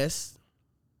it's best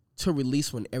to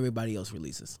release when everybody else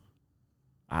releases.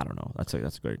 I don't know. That's a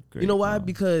great. You know why?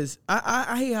 Because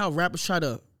I hate how rappers try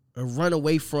to run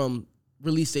away from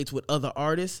release dates with other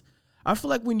artists. I feel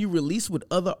like when you release with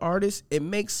other artists, it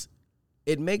makes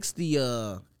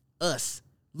the us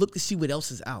look to see what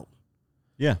else is out.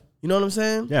 Yeah. You know what I'm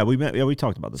saying? Yeah, we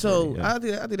talked about this. So already,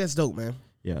 yeah. I think that's dope, man.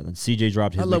 Yeah, then CJ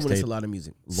dropped his I love when it's a mixtape, lot of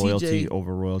music. Loyalty CJ,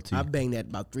 Over Royalty. I banged that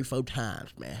about 3-4 times,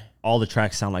 man. All the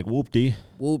tracks sound like Whoop-Dee.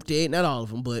 Whoop-dee, not all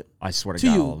of them, but I swear to to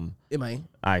God, you, all of them. it might.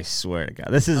 I swear to God.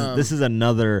 This is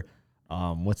another,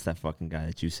 what's that fucking guy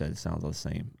that you said sounds the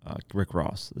same? Rick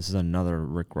Ross. This is another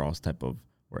Rick Ross type of,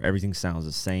 where everything sounds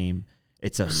the same.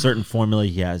 It's a certain formula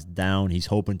he has down. He's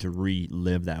hoping to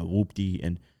relive that Whoop-Dee,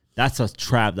 and that's a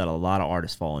trap that a lot of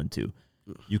artists fall into.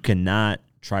 You cannot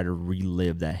try to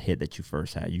relive that hit that you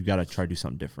first had. You got to try to do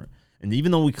something different. And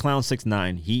even though we clown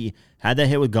 6ix9ine, he had that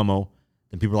hit with Gummo.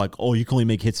 Then people are like, "Oh, you can only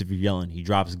make hits if you're yelling." He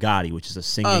drops Gotti, which is a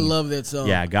singing. I love that song.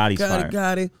 Yeah, Gotti's fire.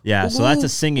 Gotti. Yeah, so that's a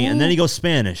singing, and then he goes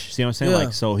Spanish. See what I'm saying? Yeah.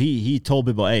 Like, so he told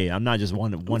people, "Hey, I'm not just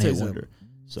one hit tell you wonder."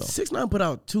 So 6ix9ine put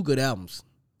out 2 good albums.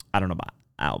 I don't know about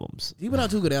albums. He put out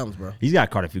 2 good albums, bro. He's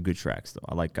got quite a few good tracks though.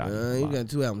 I like Gotti. He got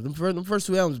 2 albums. Them first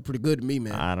 2 albums are pretty good to me,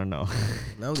 man. I don't know.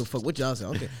 I don't give a fuck what y'all say.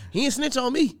 Okay, he ain't snitch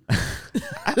on me.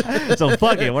 So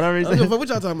fuck it, whatever he I don't give a said. fuck what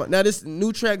y'all talking about. Now this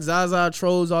new track, Zaza,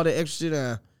 Trolls, all the extra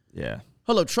shit. Yeah,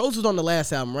 Hold up, Trolls was on the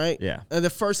last album, right? yeah. The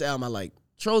first album I like.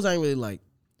 Trolls I ain't really like.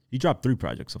 He dropped 3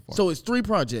 projects so far. So it's 3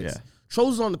 projects. Yeah.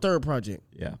 Trolls was on the 3rd project.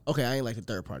 Yeah, Okay, I ain't like the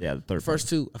 3rd project. yeah. The third. The first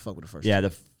 2, I fuck with the first. Yeah,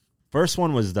 the first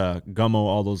one was the Gummo,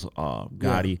 all those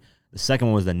Gotti. The second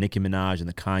one was the Nicki Minaj and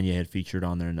the Kanye had featured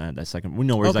on there. And that second, we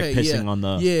know where he's like pissing on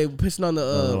the pissing on the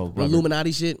little rubber.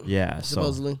 Illuminati shit. yeah.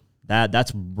 Supposedly. So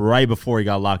that's right before he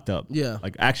got locked up. Yeah.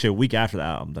 like actually a week after the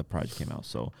album, that project came out.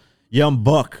 So Young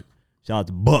Buck, shout out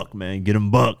to Buck, man, get him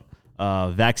Buck.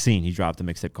 Vaccine, he dropped a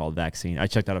mixtape called Vaccine. I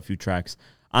checked out a few tracks.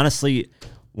 Honestly,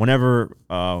 whenever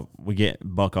we get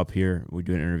Buck up here, we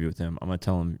do an interview with him. I'm gonna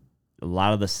tell him a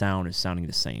lot of the sound is sounding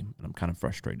the same, and I'm kind of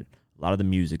frustrated. A lot of the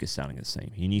music is sounding the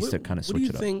same. He needs to kind of switch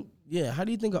it up. How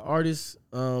do you think an artist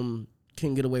can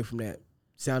get away from that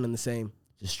sounding the same?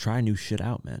 Just try new shit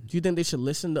out, man. Do you think they should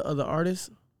listen to other artists?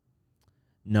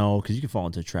 No, because you can fall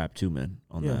into a trap too, man,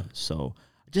 on Yeah. that. So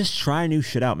just try new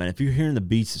shit out, man. If you're hearing the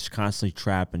beats, it's constantly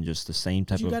trap and just the same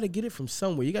type You of. got to get it from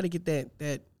somewhere. You got to get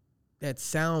that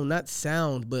sound, not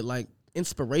sound, but like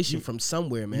inspiration from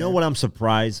somewhere, man. You know what I'm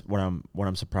surprised? What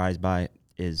I'm surprised by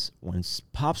is when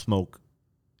Pop Smoke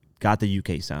got the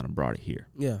UK sound and brought it here.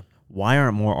 Yeah. Why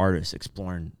aren't more artists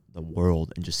exploring the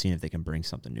world and just seeing if they can bring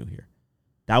something new here?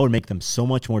 That would make them so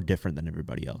much more different than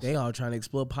everybody else. They all trying to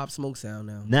explore Pop Smoke sound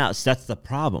now. Now, that's the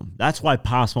problem. That's why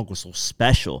Pop Smoke was so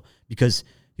special, because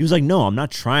he was like, no, I'm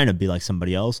not trying to be like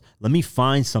somebody else. Let me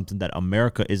find something that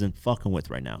America isn't fucking with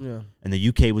right now. Yeah. And the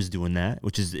UK was doing that,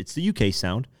 it's the UK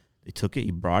sound. They took it,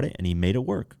 he brought it, and he made it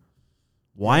work.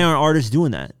 Why aren't artists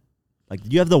doing that? Like,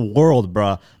 you have the world,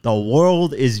 bruh. The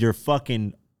world is your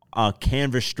fucking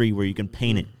canvas street where you can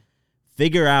paint it.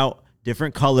 Figure out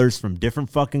different colors from different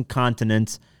fucking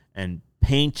continents and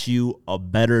paint you a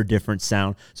better, different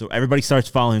sound. So everybody starts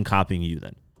following and copying you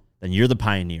then. Then you're the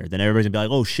pioneer. Then everybody's going to be like,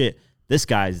 oh, shit, this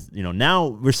guy's, now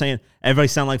we're saying everybody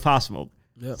sound like Pop Smoke.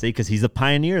 Yep. See, because he's the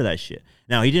pioneer of that shit.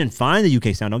 Now, he didn't find the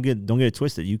UK sound. Don't get it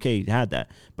twisted. UK had that,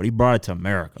 but he brought it to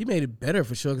America. He made it better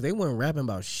for sure because they weren't rapping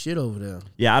about shit over there.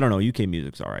 Yeah, I don't know. UK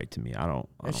music's all right to me.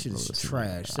 That shit is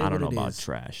trash. I don't know about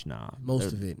trash. Nah,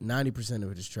 most of it, 90%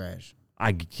 of it is trash.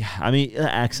 I mean,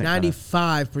 the accent.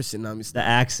 95%. The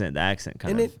accent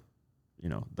kind of.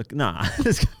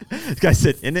 This guy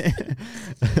said in it.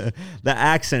 The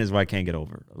accent is what I can't get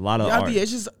over. A lot of it's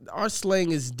just our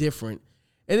slang is different.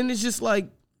 And then it's just like,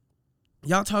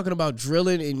 y'all talking about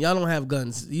drilling and y'all don't have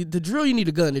guns. The drill, you need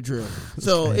a gun to drill.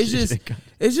 So it's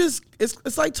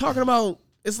like talking about,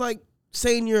 it's like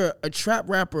saying you're a trap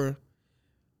rapper,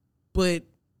 but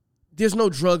there's no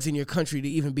drugs in your country to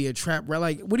even be a trap rapper.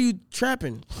 Like, what are you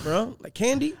trapping, bro? Like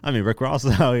candy? I mean, Rick Ross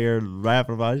is out here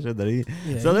rapping about shit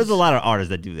so there's a lot of artists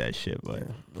that do that shit. But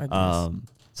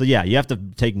so yeah, you have to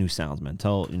take new sounds, man.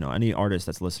 Tell any artist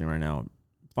that's listening right now,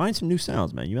 find some new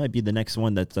sounds, man. You might be the next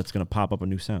one that's going to pop up a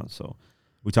new sound. So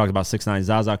we talked about 6ix9ine,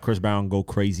 Zaza, Chris Brown, Go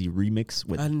Crazy remix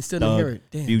with Doug,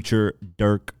 Future,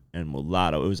 Dirk, and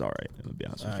Mulatto. It was all right. I'll be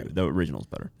honest with you. The original's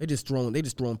better. They just throwing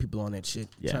people on that shit,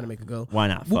 trying to make it go. Why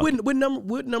not?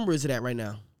 What number is it at right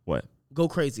now? What? Go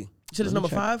Crazy. You said it's number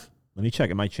 5? Let me check.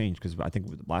 It might change because I think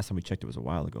the last time we checked it was a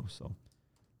while ago. So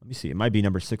let me see. It might be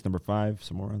number 6, number 5,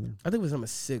 somewhere on there. I think it was number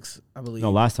 6, I believe.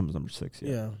 No, last time was number 6.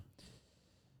 Yeah.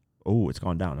 Oh, it's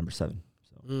gone down, number 7.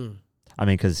 So. I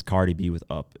mean, because Cardi B with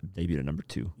Up debuted at number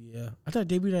 2. Yeah. I thought it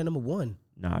debuted at number 1.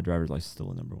 Nah, driver's license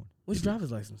still at number 1. Which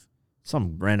driver's license?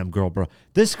 Some random girl, bro.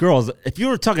 This girl's, if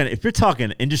you're talking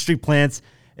industry plants,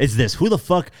 it's this. Who the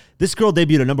fuck? This girl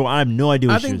debuted at number 1. I have no idea.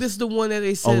 I think this is the one that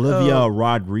they said. Olivia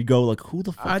Rodrigo. Like, who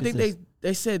the fuck? I think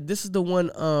they said this is the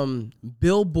one.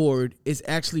 Billboard is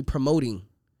actually promoting.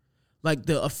 Like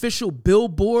the official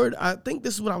Billboard, I think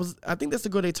this is what I think that's the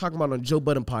girl they talking about on Joe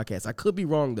Budden podcast. I could be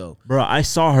wrong though. Bro, I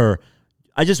saw her.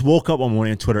 I just woke up one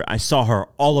morning on Twitter. I saw her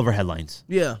all over headlines.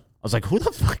 Yeah. I was like, who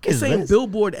the fuck is saying this?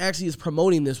 Billboard actually is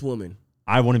promoting this woman.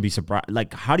 I wouldn't be surprised.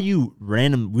 Like, how do you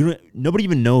nobody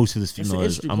even knows who this female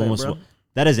is.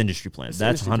 That is industry plan.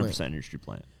 That's 100% industry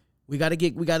plan. We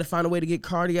gotta find a way to get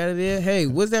Cardi out of there. Hey,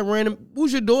 what's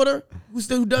your daughter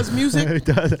who does music?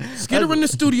 Let's get her in the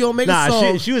studio, make a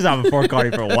song. She was out before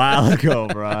Cardi for a while ago,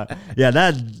 bro. Yeah,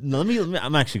 let me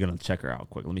I'm actually gonna check her out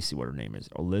quick. Let me see what her name is.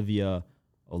 Olivia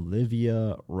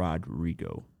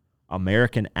Rodrigo.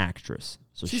 American actress.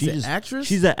 So she's an actress?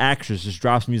 She's an actress, just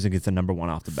drops music, it's the number 1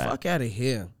 off the bat. Fuck out of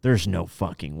here. There's no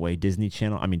fucking way. Disney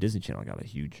Channel got a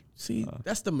huge... See,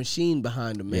 that's the machine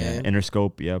behind them, man. Yeah,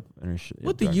 Interscope, yep.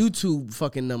 What the YouTube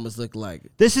fucking numbers look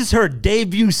like? This is her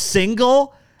debut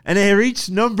single, and it reached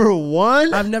number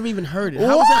 1? I've never even heard it.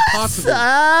 How is that possible?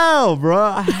 How,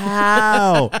 bro?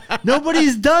 How?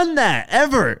 Nobody's done that,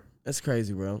 ever. That's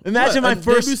crazy, bro. Imagine my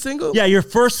first debut single. Yeah, your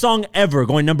first song ever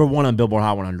going number 1 on Billboard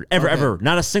Hot 100. Ever.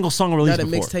 Not a single song released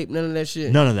before. Not a mixtape, none of that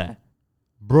shit. None of that.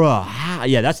 Bruh.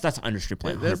 Yeah, that's industry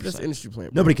plan. That's industry plan.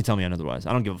 Bro. Nobody can tell me otherwise.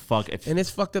 I don't give a fuck. And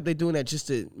it's fucked up they doing that just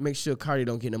to make sure Cardi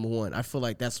don't get number 1. I feel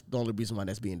like that's the only reason why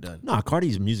that's being done. Nah,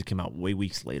 Cardi's music came out way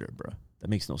weeks later, bro. That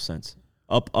makes no sense.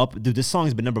 Up. Dude, this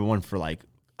song's been number 1 for like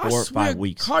 4 or 5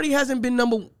 weeks. Cardi hasn't been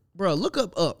Bro, look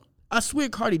up. I swear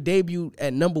Cardi debuted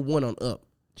at number 1 on Up.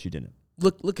 She didn't.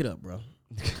 Look it up, bro.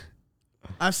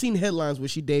 I've seen headlines where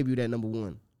she debuted at number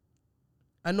 1.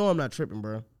 I know I'm not tripping,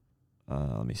 bro.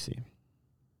 Let me see.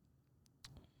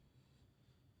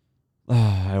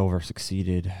 I over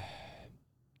succeeded.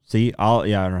 See, in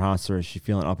her house, she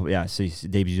feeling up. Yeah, so she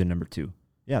debuted at number 2.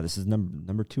 Yeah, this is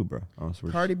number 2, bro.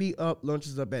 Cardi B Up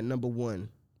launches up at number 1.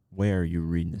 Where are you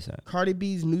reading this at? Cardi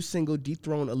B's new single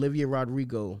dethroned Olivia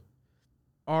Rodrigo.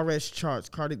 RS charts.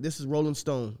 This is Rolling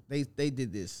Stone. They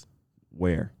did this.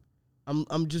 Where?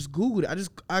 I'm just Googled it.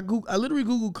 I literally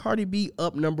Googled Cardi B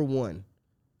Up number 1. Let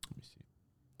me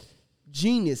see.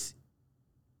 Genius.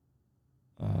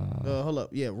 Hold up.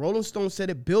 Yeah, Rolling Stone said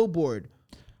it. Billboard.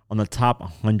 On the top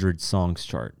 100 songs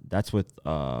chart. That's with,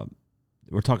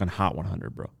 we're talking Hot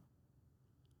 100, bro.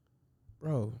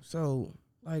 Bro, so,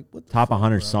 like, what the Top fuck,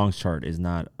 100 bro? songs chart is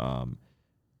not,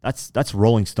 that's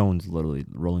Rolling Stone's, literally,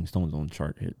 Rolling Stone's own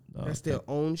chart hit. That's their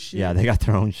own shit? Yeah, they got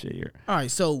their own shit here. All right,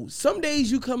 so some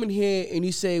days you come in here and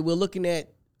you say, we're looking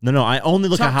at. No, I only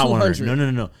look Top at Hot 100.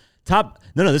 200. No.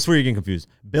 This is where you're getting confused.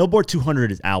 Billboard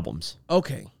 200 is albums.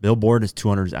 Okay. Billboard is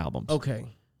 200 is albums. Okay.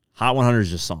 Hot 100 is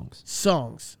just songs.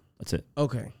 Songs. That's it.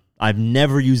 Okay. I've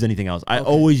never used anything else. I Okay.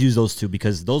 always use those two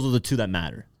because those are the two that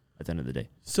matter at the end of the day.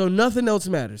 So nothing else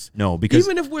matters. No, because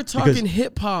even if we're talking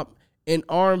hip hop and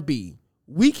R&B,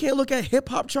 we can't look at hip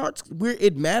hop charts where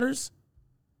it matters.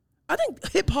 I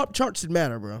think hip hop charts should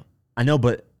matter, bro. I know,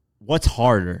 but what's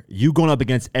harder? You going up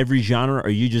against every genre, or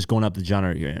you just going up the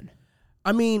genre you're in?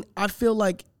 I mean, I feel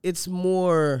like it's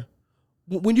more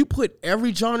when you put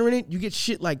every genre in it, you get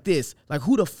shit like this. Like,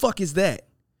 who the fuck is that?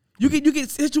 You get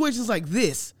situations like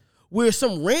this where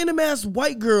some random ass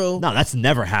white girl. No, that's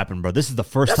never happened, bro. This is the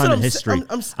first That's time what in I'm history.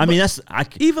 I mean,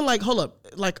 even like, hold up,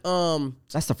 like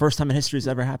that's the first time in history it's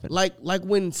ever happened. like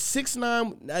when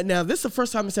 6ix9ine. Now this is the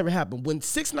first time it's ever happened. When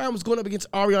 6ix9ine was going up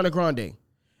against Ariana Grande,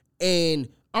 and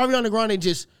Ariana Grande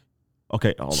just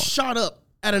Okay, hold on. shot up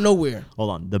out of nowhere. Hold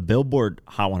on. The Billboard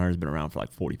Hot 100 has been around for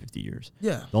like 40, 50 years.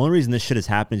 Yeah. The only reason this shit has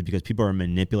happened is because people are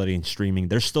manipulating streaming.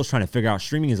 They're still trying to figure out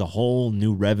streaming is a whole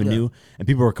new revenue, and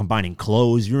people are combining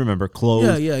clothes. You remember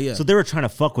clothes? Yeah. So they were trying to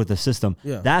fuck with the system.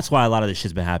 Yeah. That's why a lot of this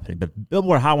shit's been happening. But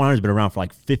Billboard Hot 100 has been around for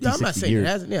like 50, Yeah, I'm not 60 saying years. it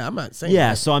hasn't. Yeah, I'm not saying.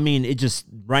 Yeah, that. so I mean, it just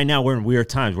right now we're in weird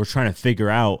times. We're trying to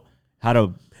figure out how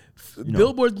to.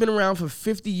 Billboard's been around for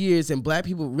 50 years, and black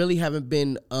people really haven't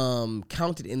been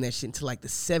counted in that shit until like the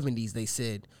 70s. They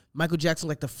said Michael Jackson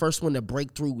like the first one to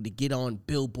break through to get on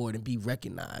Billboard and be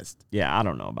recognized. Yeah, I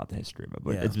don't know about the history of it,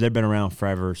 but Yeah. they've been around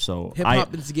forever. So Hip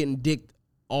hop is getting dicked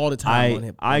all the time on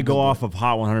hip. I go off of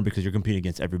Hot 100 because you're competing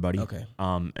against everybody. Okay.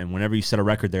 And whenever you set a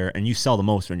record there, and you sell the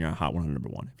most when you're on Hot 100 number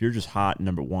one. If you're just hot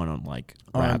number one on like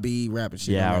rap, R&B, rap and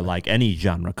shit. yeah, or like any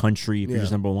genre, country, if you're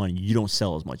just number one, you don't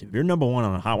sell as much. If you're number one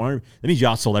on a Hot 100, that means you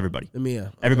outsold everybody.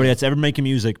 Everybody that's ever making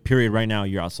music, period, right now,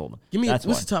 you're outsold them. Give me that's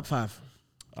what's why. the top five?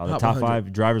 The Hot top 100.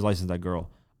 five: Driver's License, That Girl,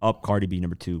 Up, Cardi B,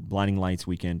 number 2, Blinding Lights,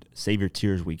 Weekend, Save Your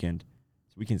Tears, Weekend.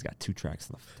 Weekend's got 2 tracks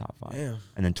in the top 5. Damn.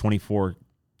 And then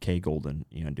 24K Golden,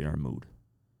 in our mood.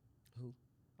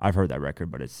 I've heard that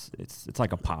record, but it's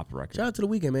like a pop record. Shout out to The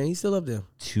Weeknd, man. He's still up there.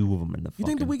 2 of them in the. You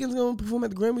think The Weeknd's gonna perform at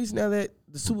the Grammys now that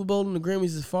the Super Bowl and the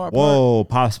Grammys is far apart? Whoa,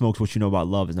 Pop Smoke's What You Know About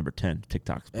Love is number 10.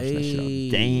 TikTok's pushing that shit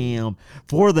up. Damn.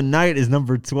 For the Night is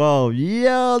number 12.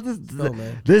 Yo,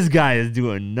 this guy is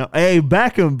doing Hey,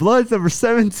 Back in Blood's number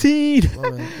 17.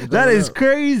 That is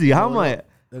crazy. How am I?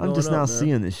 I'm just now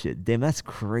seeing this shit. Damn, that's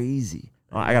crazy.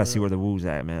 I gotta see where the Woo's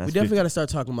at, man. We definitely gotta start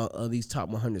talking about these top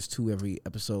 100s too every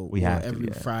episode. We have every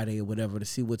Friday or whatever to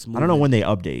see what's moving. I don't know when they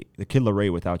update. The Kid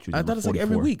Laroi Without You. I thought it's like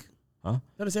every week. Huh?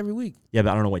 That is every week. Yeah,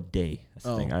 but I don't know what day. That's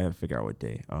the thing. I gotta figure out what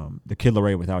day. The Kid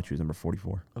Laroi Without You is number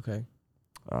 44. Okay.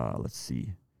 Let's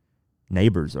see.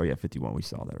 Neighbors. Oh yeah, 51. We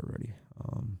saw that already.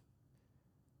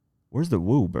 Where's the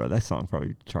Woo, bro? That song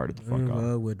probably charted the fuck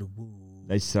off. With the Woo.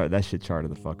 That shit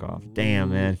charted the fuck off.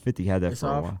 Damn, man. 50 had that It's for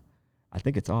off? a while. I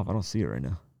think it's off. I don't see it right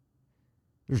now.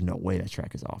 There's no way that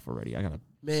track is off already. I gotta.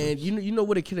 Man, you know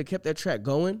what it could have kept that track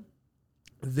going?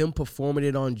 Them performing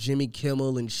it on Jimmy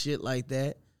Kimmel and shit like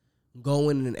that.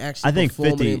 Going and actually I think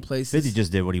performing 50, in places. 50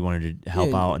 just did what he wanted to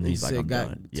help out, and then he's like, I'm got-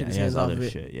 done. took Yeah, his he has hands off other of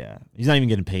it. shit. Yeah, he's not even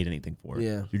getting paid anything for it.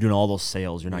 Yeah. You're doing all those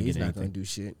sales. You're not He's getting not gonna anything. do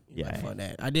shit. Yeah. Like, fuck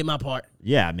that. I did my part.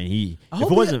 Yeah, I mean, I if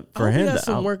hope it wasn't I for hope him, he has the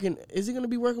some album, working. Is he gonna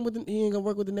be working with? He ain't gonna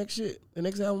work with the next shit. The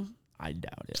next album. I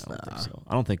doubt it. I don't think so.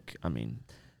 I don't think. I mean,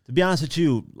 to be honest with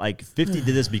you, like 50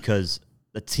 did this because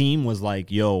the team was like,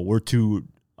 "Yo, we're too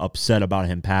upset about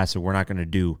him passing. We're not gonna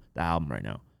do the album right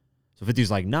now." So 50's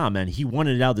like, "Nah, man. He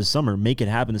wanted it out this summer. Make it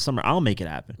happen this summer. I'll make it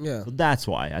happen." Yeah. So that's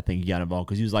why I think he got involved,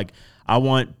 because he was like, "I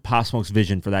want Pop Smoke's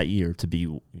vision for that year to be,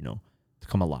 to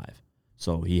come alive."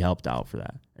 So he helped out for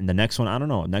that. And the next one, I don't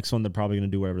know. Next one, they're probably gonna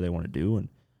do whatever they want to do.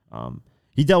 And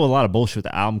he dealt with a lot of bullshit with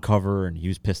the album cover, and he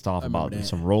was pissed off about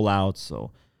some rollouts.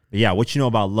 So, but yeah, What You Know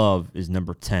About Love is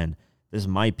number 10. This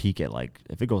might peak at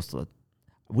if it goes to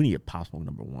we need a Pop Smoke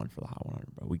number 1 for the Hot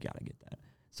 100, bro. We gotta get that.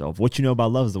 So if What You Know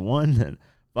About Love is the one, then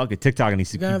fuck it, TikTok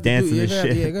needs to keep dancing this shit.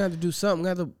 Yeah, you're gonna have to do something.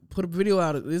 You're gonna have to put a video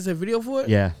out. Is there a video for it?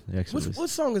 Yeah. What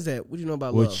song is that? What You Know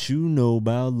About Love? What You Know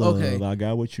About Love. Okay. I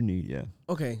got what you need. Yeah.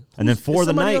 Okay. And then For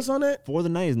the Night. Else on that? For the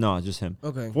Night is no, it's just him.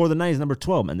 Okay. For the Night is number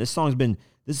 12, man. This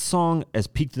song has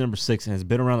peaked to number 6 and has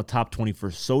been around the top 20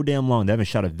 for so damn long. They haven't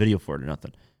shot a video for it or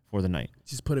nothing. for the night.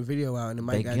 Just put a video out and it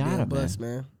might goddamn bust,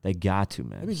 man. They got to,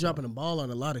 man. They be dropping the ball on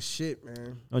a lot of shit,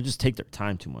 man. No, just take their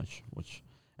time too much.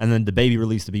 And then the Baby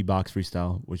released the beatbox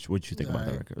freestyle. What you think about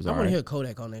that record? I want to hear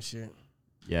Kodak on that shit.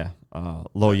 Yeah.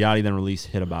 Lil Yachty then released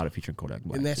Hit About It featuring Kodak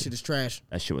Black. And that shit is trash.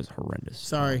 That shit was horrendous.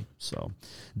 Sorry. So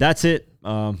that's it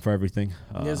for everything.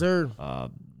 Yes, sir.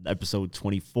 Episode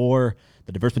 24,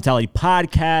 the Diverse Mentality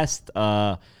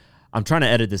Podcast. I'm trying to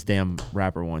edit this damn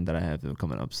rapper one that I have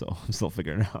coming up, so I'm still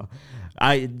figuring it out.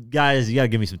 Guys, you gotta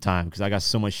give me some time because I got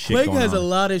so much shit going on. Blake has a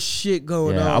lot of shit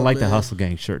going on. I like man. the Hustle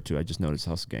Gang shirt too. I just noticed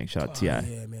Hustle Gang. Shout out T.I.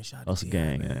 Yeah, man. Shout out Hustle to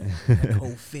T.I., Gang. man. Got the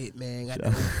whole fit, man. Got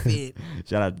the whole fit.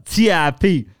 Shout out to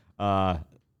T.I.P.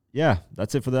 Yeah,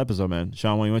 that's it for the episode, man.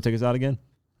 Sean, you want to take us out again?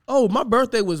 Oh, my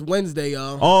birthday was Wednesday,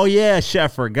 y'all. Oh, yeah, shit, I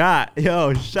forgot.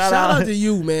 Yo, shout out to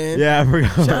you, man. Yeah, I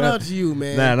forgot. Shout out to you,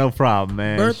 man. Nah, no problem,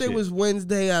 man. Birthday was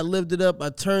Wednesday. I lived it up. I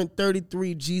turned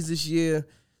 33 Jesus year.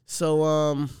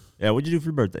 So, yeah, what'd you do for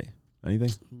your birthday?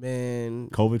 Anything? Man.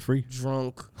 COVID free?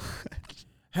 Drunk.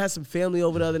 Had some family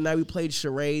over the other night. We played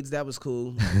charades. That was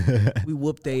cool. We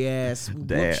whooped their ass. We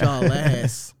whooped y'all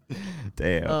ass.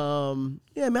 Damn.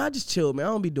 Yeah, man, I just chill, man. I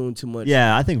don't be doing too much.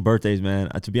 Yeah, I think birthdays, man.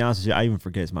 To be honest with you, I even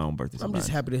forget it's my own birthday sometimes. I'm just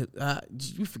happy to.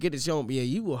 You forget it's your own. Yeah,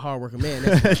 you a hardworking man.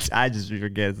 I just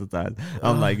forget sometimes.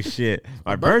 I'm like, shit.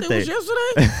 My birthday was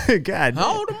yesterday? God.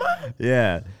 How old am I?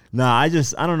 Yeah. Nah, I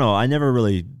don't know. I never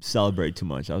really celebrate too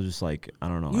much. I was just like, I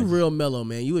don't know. You real mellow,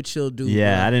 man. You a chill dude.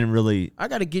 Yeah, bro. I didn't really. I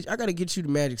gotta get you to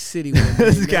Magic City. One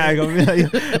day, this guy gonna be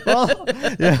like,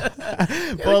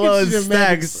 follow his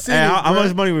stacks. City, hey, how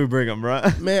much money we bring him, bro?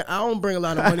 Man, I don't bring a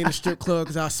lot of money in the strip club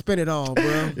because I'll spend it all,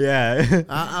 bro. Yeah.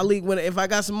 I leave if I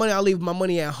got some money, I'll leave my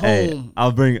money at home. Hey,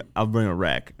 I'll bring a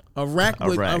rack. A rack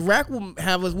will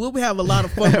have us. We'll have a lot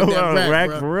of fun with that rack, rack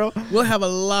bro. for real. We'll have a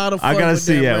lot of fun. I gotta with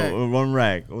see, that yeah, rack. one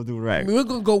rack. We'll do a rack. I mean, we're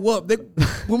gonna go up.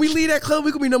 When we leave that club,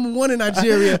 we're gonna be #1 in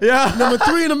Nigeria. Yeah.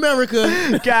 #3 in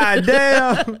America. God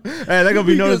damn. Hey, they're gonna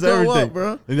be noticing everything, up,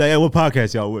 bro. They're like, hey, what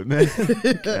podcast y'all with, man?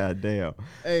 God damn.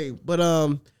 Hey, but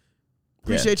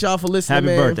appreciate y'all for listening. Happy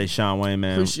man. birthday, Sean Wayne,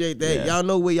 man. Appreciate that. Yeah. Y'all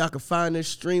know where y'all can find us,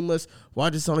 stream us,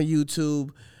 watch us on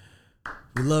YouTube.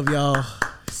 We love y'all.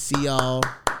 See y'all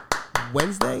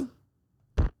Wednesday.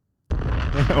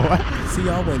 What? See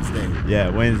y'all Wednesday. Yeah,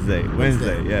 Wednesday.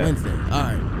 Yeah. Wednesday. All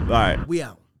right. All right. We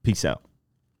out. Peace out.